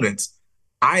 components,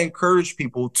 I encourage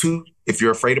people to, if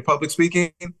you're afraid of public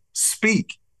speaking,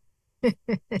 speak.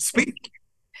 Speak.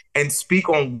 And speak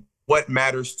on what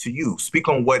matters to you. Speak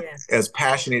on what is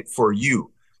passionate for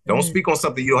you. Don't speak on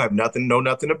something you don't know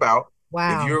nothing about.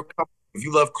 Wow. If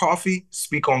you love coffee,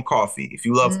 speak on coffee. If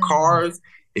you love cars,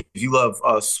 if you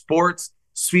love sports,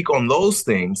 speak on those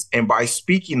things. And by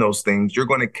speaking those things, you're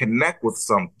going to connect with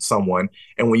someone.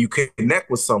 And when you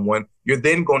connect with someone, you're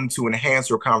then going to enhance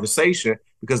your conversation,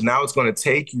 because now it's going to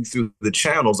take you through the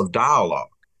channels of dialogue.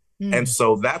 And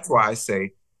so that's why I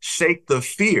say, shake the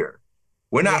fear.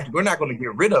 We're not going to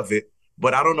get rid of it.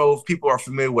 But I don't know if people are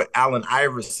familiar with Allen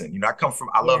Iverson.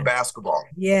 I love basketball.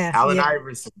 Allen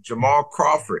Iverson, Jamal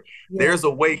Crawford. There's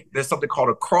something called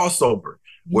a crossover,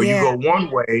 where you go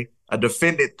one way, a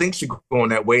defendant thinks you're going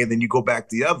that way, and then you go back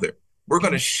the other. We're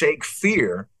going to shake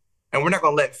fear, and we're not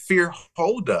going to let fear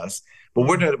hold us, but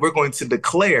we're going to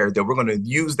declare that we're going to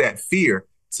use that fear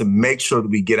to make sure that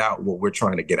we get out what we're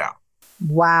trying to get out.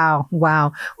 Wow.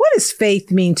 Wow. What does faith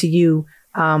mean to you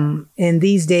in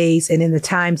these days and in the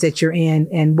times that you're in,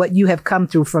 and what you have come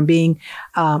through from being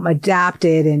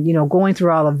adopted and, going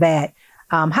through all of that?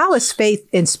 How has faith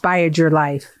inspired your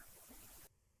life?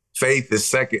 Faith is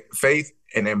second. Faith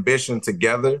and ambition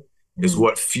together is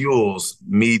what fuels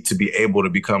me to be able to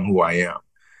become who I am.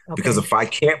 Okay. Because if I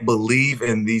can't believe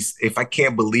in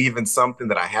something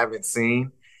that I haven't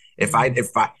seen, if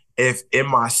in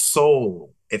my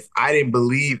soul, if I didn't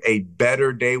believe a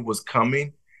better day was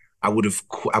coming, I would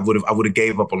have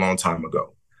gave up a long time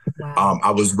ago. Wow.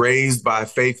 I was raised by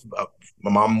faith.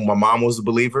 My mom was a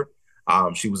believer.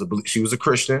 She was a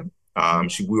Christian.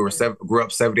 Grew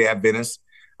up Seventh-day Adventist.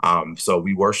 So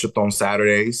we worshiped on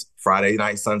Saturdays, Friday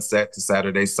night sunset to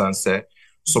Saturday sunset.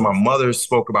 So my mother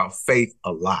spoke about faith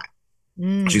a lot.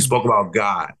 She spoke about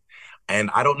God.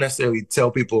 And I don't necessarily tell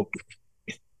people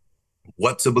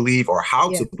what to believe or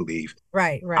how to believe.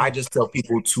 Right. I just tell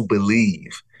people to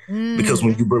believe. Because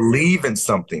when you believe in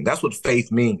something, that's what faith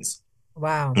means.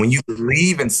 Wow. When you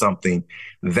believe in something,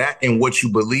 that and what you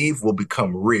believe will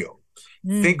become real.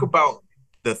 Think about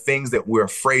the things that we're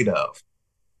afraid of.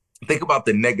 Think about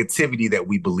the negativity that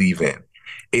we believe in.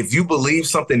 If you believe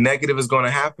something negative is going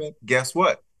to happen, guess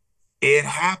what? It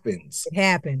happens. It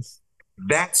happens.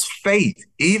 That's faith,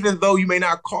 even though you may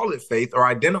not call it faith or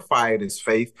identify it as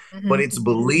faith, but it's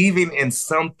believing in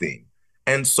something.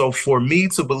 And so for me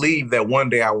to believe that one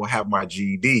day I will have my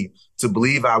GED, to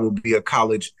believe I will be a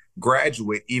college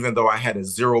graduate, even though I had a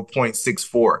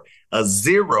 0.64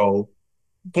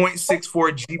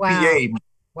 GPA,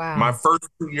 my first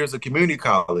 2 years of community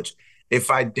college. If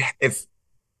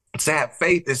to have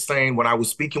faith is saying, when I was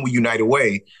speaking with United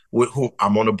Way, who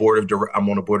I'm on the board of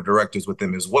directors with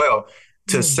them as well,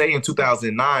 to say in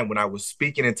 2009, when I was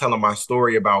speaking and telling my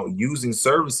story about using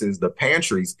services, the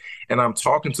pantries, and I'm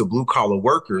talking to blue collar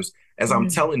workers, as I'm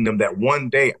telling them that one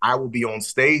day I will be on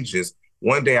stages,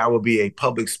 one day I will be a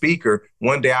public speaker,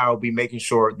 one day I will be making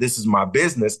sure this is my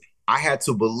business. I had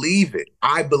to believe it.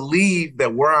 I believe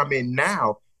that where I'm in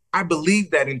now, I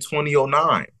believe that in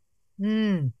 2009.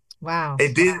 Wow.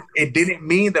 It didn't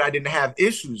mean that I didn't have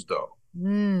issues, though.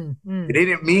 It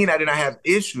didn't mean I didn't have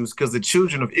issues, because the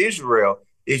children of Israel,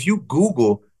 if you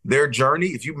Google their journey,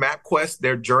 if you MapQuest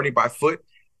their journey by foot,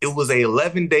 it was a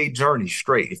 11-day journey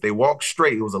straight. If they walked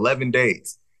straight, it was 11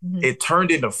 days. It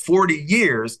turned into 40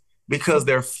 years because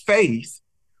their faith,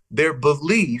 their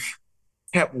belief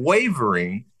kept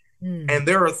wavering. And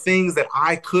there are things that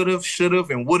I could have, should have,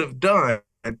 and would have done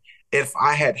if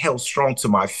I had held strong to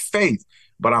my faith.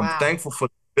 But I'm thankful for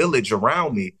the village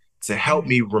around me to help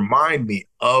me, remind me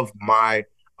of my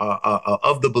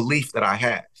of the belief that I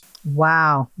had.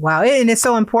 Wow. And it's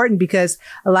so important, because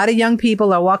a lot of young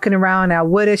people are walking around, I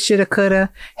woulda, shoulda, coulda,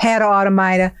 had an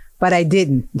automata, but I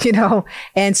didn't,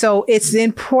 And so it's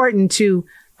important to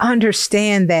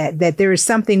understand that there is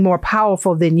something more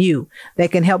powerful than you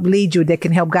that can help lead you, that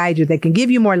can help guide you, that can give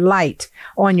you more light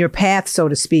on your path, so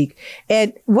to speak.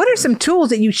 And what are some tools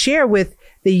that you share with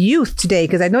the youth today?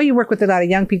 Because I know you work with a lot of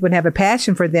young people and have a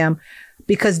passion for them,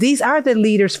 because these are the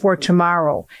leaders for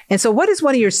tomorrow. And so what is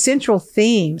one of your central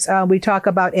themes? We talk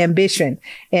about ambition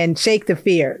and shake the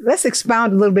fear. Let's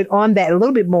expound a little bit on that, a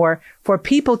little bit more, for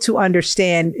people to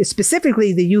understand,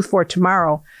 specifically the youth for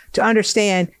tomorrow, to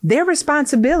understand their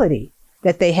responsibility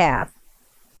that they have.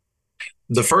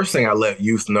 The first thing I let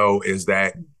youth know is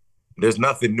that there's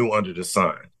nothing new under the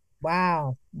sun.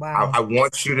 Wow. I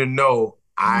want you to know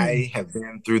I have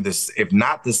been through this, if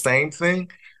not the same thing,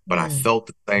 but I felt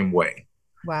the same way.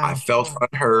 Wow. I felt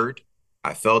unheard.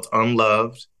 I felt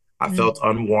unloved. I felt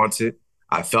unwanted.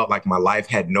 I felt like my life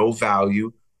had no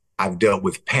value. I've dealt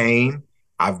with pain.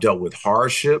 I've dealt with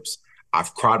hardships.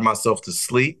 I've cried myself to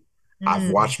sleep.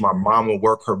 I've watched my mama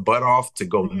work her butt off to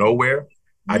go nowhere.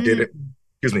 I didn't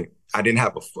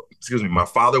have my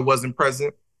father wasn't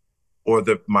present, or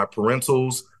my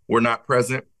parentals were not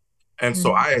present. And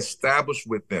so I established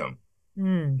with them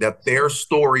that their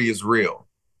story is real.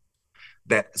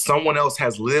 that someone else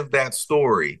has lived that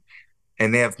story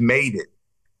and they have made it.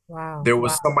 Wow. There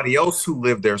was somebody else who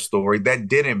lived their story that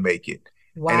didn't make it.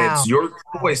 And Wow. it's your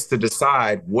choice to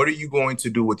decide, what are you going to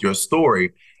do with your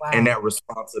story and Wow. that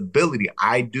responsibility.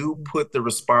 I do put the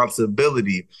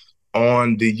responsibility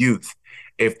on the youth.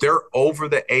 If they're over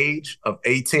the age of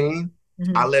 18,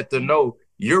 I let them know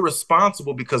you're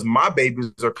responsible because my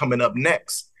babies are coming up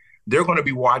next. They're going to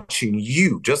be watching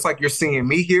you. Just like you're seeing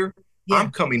me here, I'm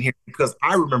coming here because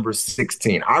I remember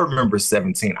 16. I remember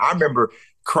 17. I remember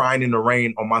crying in the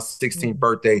rain on my 16th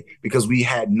birthday because we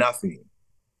had nothing.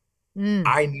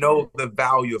 I know the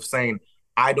value of saying,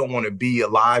 I don't want to be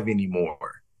alive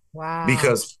anymore. Wow.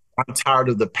 Because I'm tired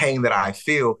of the pain that I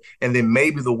feel. And then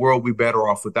maybe the world will be better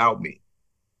off without me.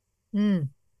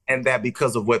 And that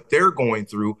because of what they're going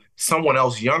through, someone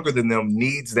else younger than them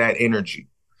needs that energy.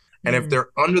 And if they're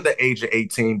under the age of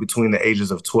 18, between the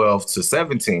ages of 12 to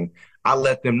 17, I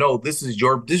let them know this is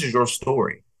your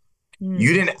story.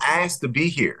 You didn't ask to be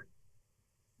here.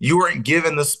 You weren't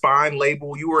given the spine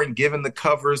label. You weren't given the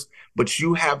covers, but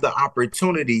you have the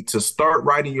opportunity to start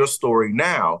writing your story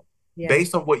now.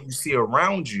 Based on what you see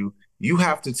around you. You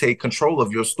have to take control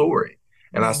of your story.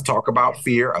 And I talk about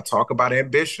fear. I talk about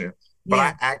ambition,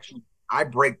 but I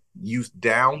break youth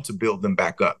down to build them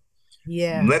back up.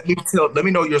 Let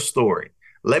me know your story.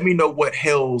 Let me know what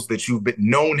hells that you've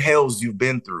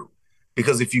been through.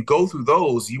 Because if you go through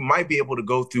those, you might be able to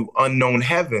go through unknown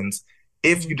heavens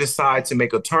if you decide to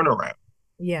make a turnaround.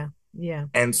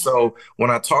 And so when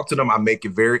I talk to them, I make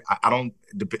it very, I don't,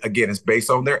 again, it's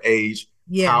based on their age,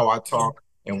 how I talk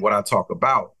and what I talk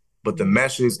about. But the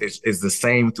message is the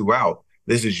same throughout.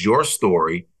 This is your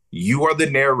story. You are the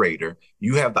narrator.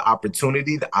 You have the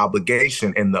opportunity, the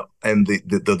obligation, and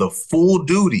the full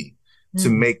duty to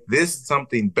make this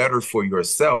something better for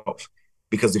yourself.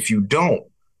 Because if you don't,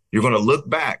 you're going to look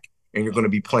back and you're going to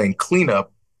be playing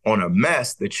cleanup on a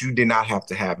mess that you did not have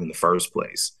to have in the first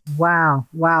place. Wow.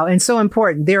 Wow. And so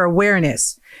important, their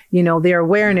awareness,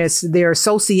 their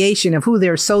association of who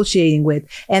they're associating with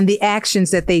and the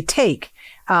actions that they take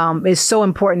is so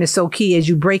important. Is so key as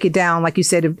you break it down, like you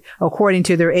said, according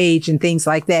to their age and things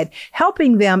like that,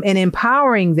 helping them and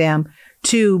empowering them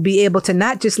to be able to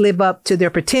not just live up to their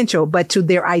potential, but to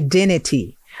their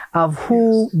identity of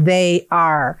who they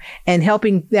are and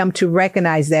helping them to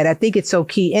recognize that. I think it's so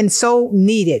key and so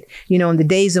needed, in the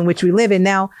days in which we live in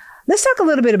now. Let's talk a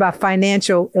little bit about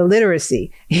financial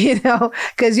illiteracy,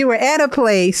 because you were at a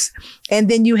place and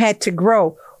then you had to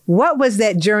grow. What was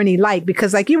that journey like?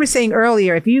 Because like you were saying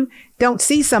earlier, if you don't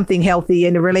see something healthy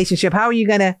in a relationship, how are you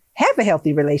going to have a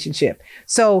healthy relationship?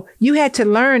 So you had to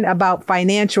learn about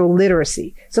financial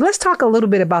literacy. So let's talk a little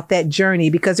bit about that journey,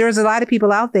 because there's a lot of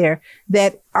people out there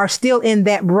that are still in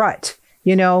that rut.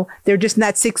 They're just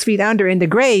not 6 feet under in the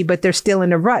grave, but they're still in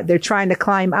the rut. They're trying to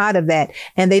climb out of that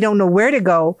and they don't know where to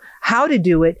go, how to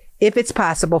do it, if it's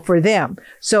possible for them.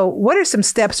 So what are some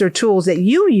steps or tools that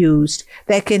you used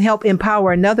that can help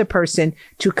empower another person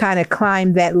to kind of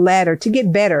climb that ladder, to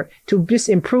get better, to just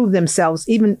improve themselves,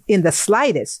 even in the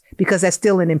slightest, because that's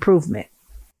still an improvement?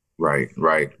 Right.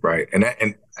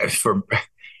 And for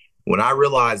when I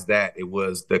realized that it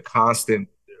was the constant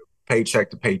paycheck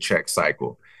to paycheck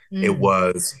cycle, it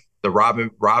was the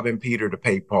robbing Peter to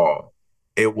pay Paul.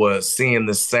 It was seeing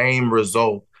the same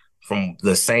result from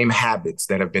the same habits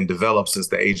that have been developed since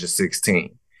the age of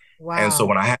 16. Wow. And so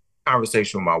when I had a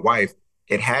conversation with my wife,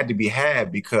 it had to be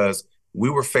had because we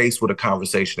were faced with a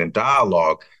conversation and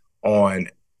dialogue on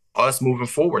us moving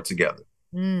forward together.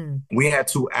 We had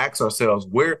to ask ourselves,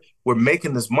 we're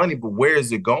making this money, but where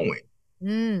is it going?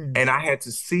 And I had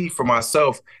to see for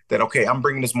myself that, okay, I'm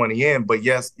bringing this money in, but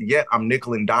yet I'm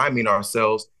nickel and diming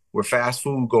ourselves. We're fast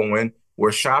food going,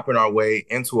 we're shopping our way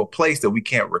into a place that we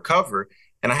can't recover.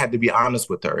 And I had to be honest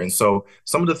with her. And so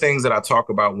some of the things that I talk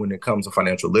about when it comes to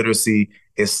financial literacy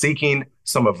is seeking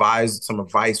some advice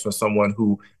from someone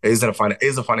who is a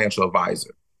financial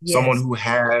advisor. Yes. Someone who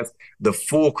has the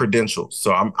full credentials.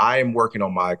 So I am working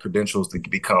on my credentials to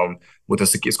become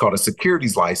it's called a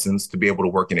securities license, to be able to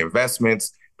work in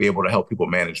investments, be able to help people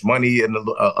manage money a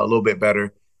little bit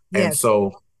better. Yes. And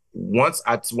so once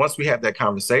we had that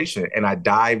conversation and I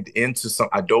dove into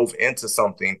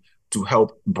something to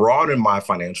help broaden my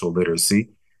financial literacy,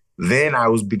 then I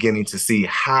was beginning to see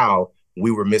how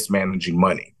we were mismanaging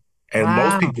money. And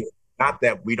most people, not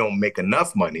that we don't make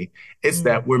enough money, it's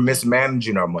that we're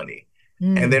mismanaging our money.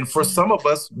 And then for some of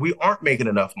us, we aren't making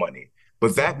enough money.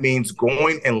 But that means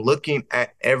going and looking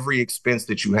at every expense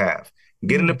that you have,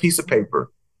 getting a piece of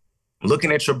paper,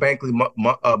 looking at your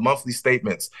monthly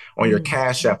statements on your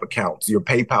Cash App accounts, your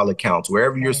PayPal accounts,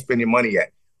 wherever you're spending money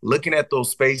at. looking at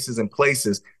those spaces and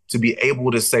places to be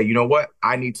able to say, you know what,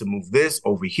 I need to move this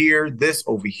over here,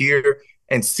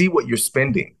 and see what you're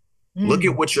spending. Look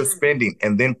at what you're spending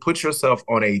and then put yourself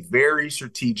on a very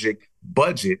strategic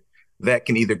budget that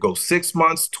can either go 6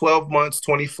 months, 12 months,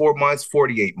 24 months,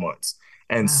 48 months,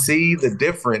 and see the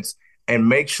difference and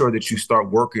make sure that you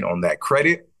start working on that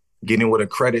credit, getting with a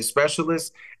credit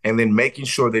specialist, and then making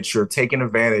sure that you're taking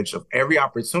advantage of every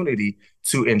opportunity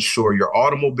to insure your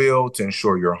automobile, to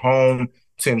insure your home,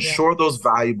 to insure those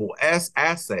valuable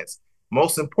assets.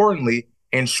 Most importantly,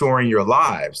 ensuring our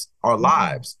lives.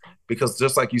 Because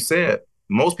just like you said,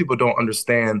 most people don't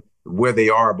understand where they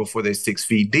are before they're 6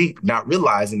 feet deep, not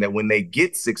realizing that when they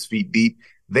get 6 feet deep,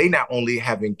 they not only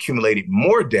have accumulated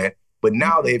more debt, but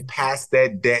now they've passed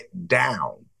that debt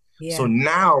down. Yeah. So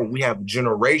now we have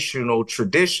generational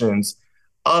traditions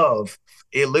of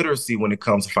illiteracy when it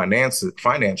comes to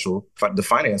the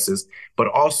finances, but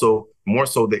also more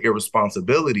so the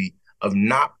irresponsibility of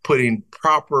not putting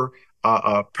proper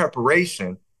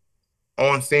preparation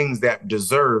on things that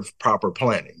deserve proper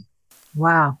planning.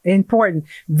 Wow. Important.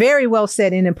 Very well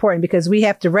said and important, because we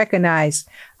have to recognize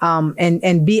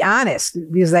and be honest.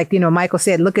 Because like, Michael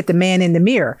said, look at the man in the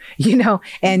mirror,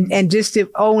 and just to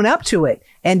own up to it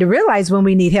and to realize when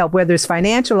we need help, whether it's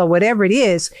financial or whatever it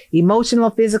is, emotional,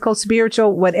 physical,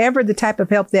 spiritual, whatever the type of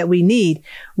help that we need,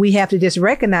 we have to just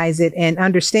recognize it and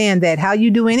understand that how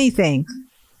you do anything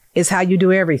is how you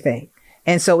do everything.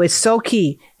 And so it's so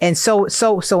key and so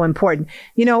important.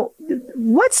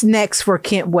 What's next for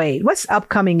Kent Wade? What's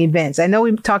upcoming events? I know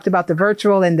we talked about the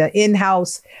virtual and the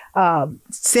in-house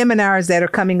seminars that are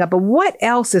coming up, but what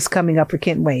else is coming up for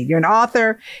Kent Wade? You're an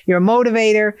author, you're a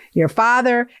motivator, you're a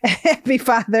father, a happy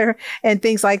father, and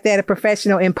things like that, a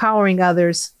professional empowering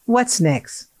others. What's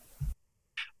next?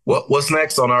 Well, what's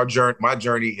next on our journey? My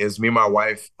journey is me and my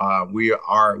wife. We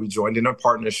joined in a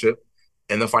partnership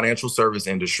in the financial service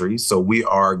industry. So we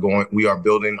are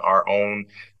building our own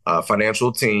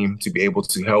financial team to be able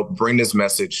to help bring this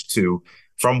message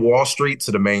from Wall Street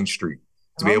to the Main Street,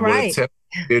 to be able to tell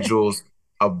individuals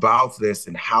about this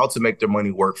and how to make their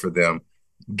money work for them,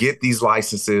 get these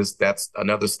licenses. That's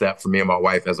another step for me and my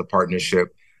wife as a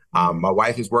partnership. My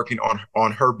wife is working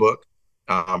on her book.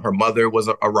 Her mother was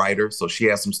a writer, so she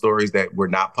has some stories that were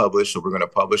not published, so we're going to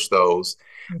publish those.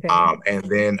 Okay. And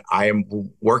then I am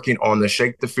working on the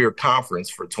Shake the Fear conference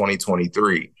for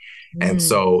 2023. And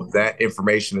so that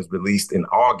information is released in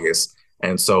August.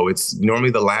 And so it's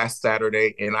normally the last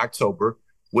Saturday in October,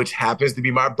 which happens to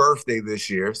be my birthday this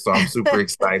year. So I'm super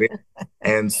excited.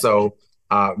 And so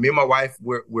me and my wife,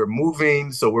 we're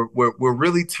moving. So we're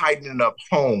really tightening up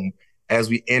home as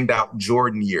we end out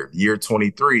Jordan year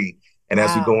 23. And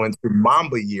as we go into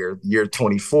Mamba year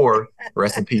 24,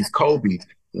 rest in peace, Kobe,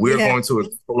 we're going to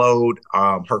explode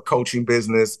her coaching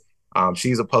business.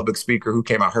 She's a public speaker who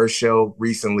came out her show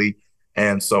recently.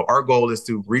 And so our goal is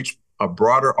to reach a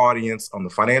broader audience on the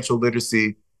financial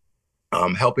literacy,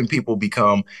 helping people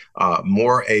become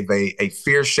more of a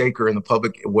fear shaker in the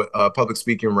public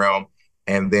speaking realm.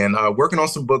 And then working on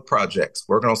some book projects.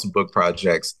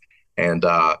 And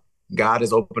God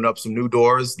has opened up some new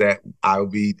doors that I will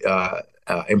be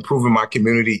improving my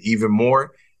community even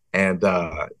more. And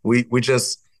we're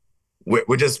just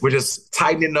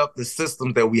tightening up the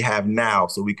systems that we have now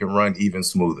so we can run even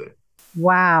smoother.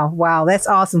 Wow. That's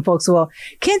awesome, folks. Well,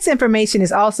 Kent's information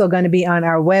is also going to be on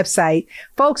our website.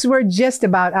 Folks, we're just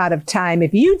about out of time.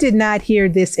 If you did not hear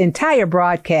this entire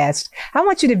broadcast, I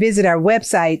want you to visit our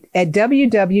website at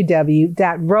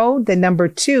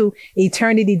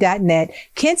www.road2eternity.net.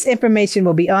 Kent's information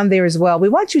will be on there as well. We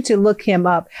want you to look him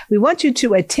up. We want you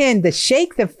to attend the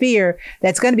Shake the Fear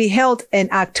that's going to be held in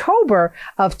October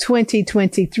of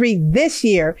 2023 this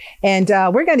year. And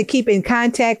we're going to keep in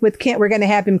contact with Kent. We're going to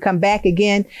have him come back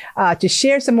again to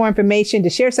share some more information, to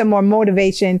share some more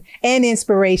motivation and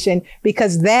inspiration,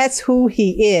 because that's who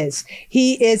he is.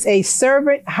 He is a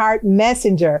servant heart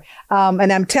messenger.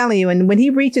 And I'm telling you, and when he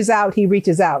reaches out, he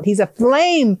reaches out. He's a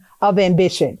flame of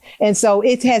ambition. And so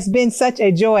it has been such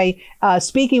a joy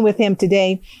speaking with him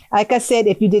today. Like I said,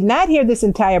 if you did not hear this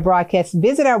entire broadcast,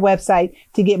 visit our website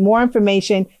to get more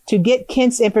information, to get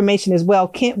Kent's information as well.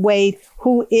 Kent Wade,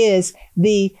 who is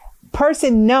the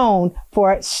person known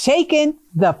for shaking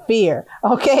the fear.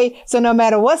 Okay. So no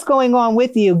matter what's going on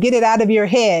with you, get it out of your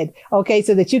head. Okay.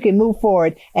 So that you can move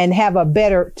forward and have a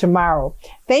better tomorrow.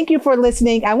 Thank you for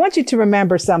listening. I want you to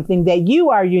remember something, that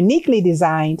you are uniquely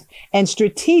designed and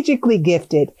strategically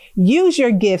gifted. Use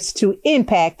your gifts to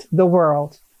impact the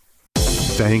world.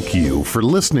 Thank you for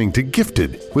listening to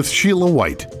Gifted with Sheila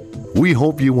White. We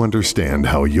hope you understand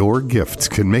how your gifts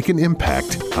can make an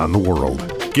impact on the world.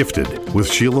 Gifted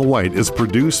with Sheila White is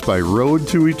produced by Road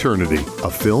to Eternity, a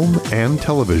film and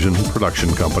television production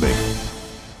company.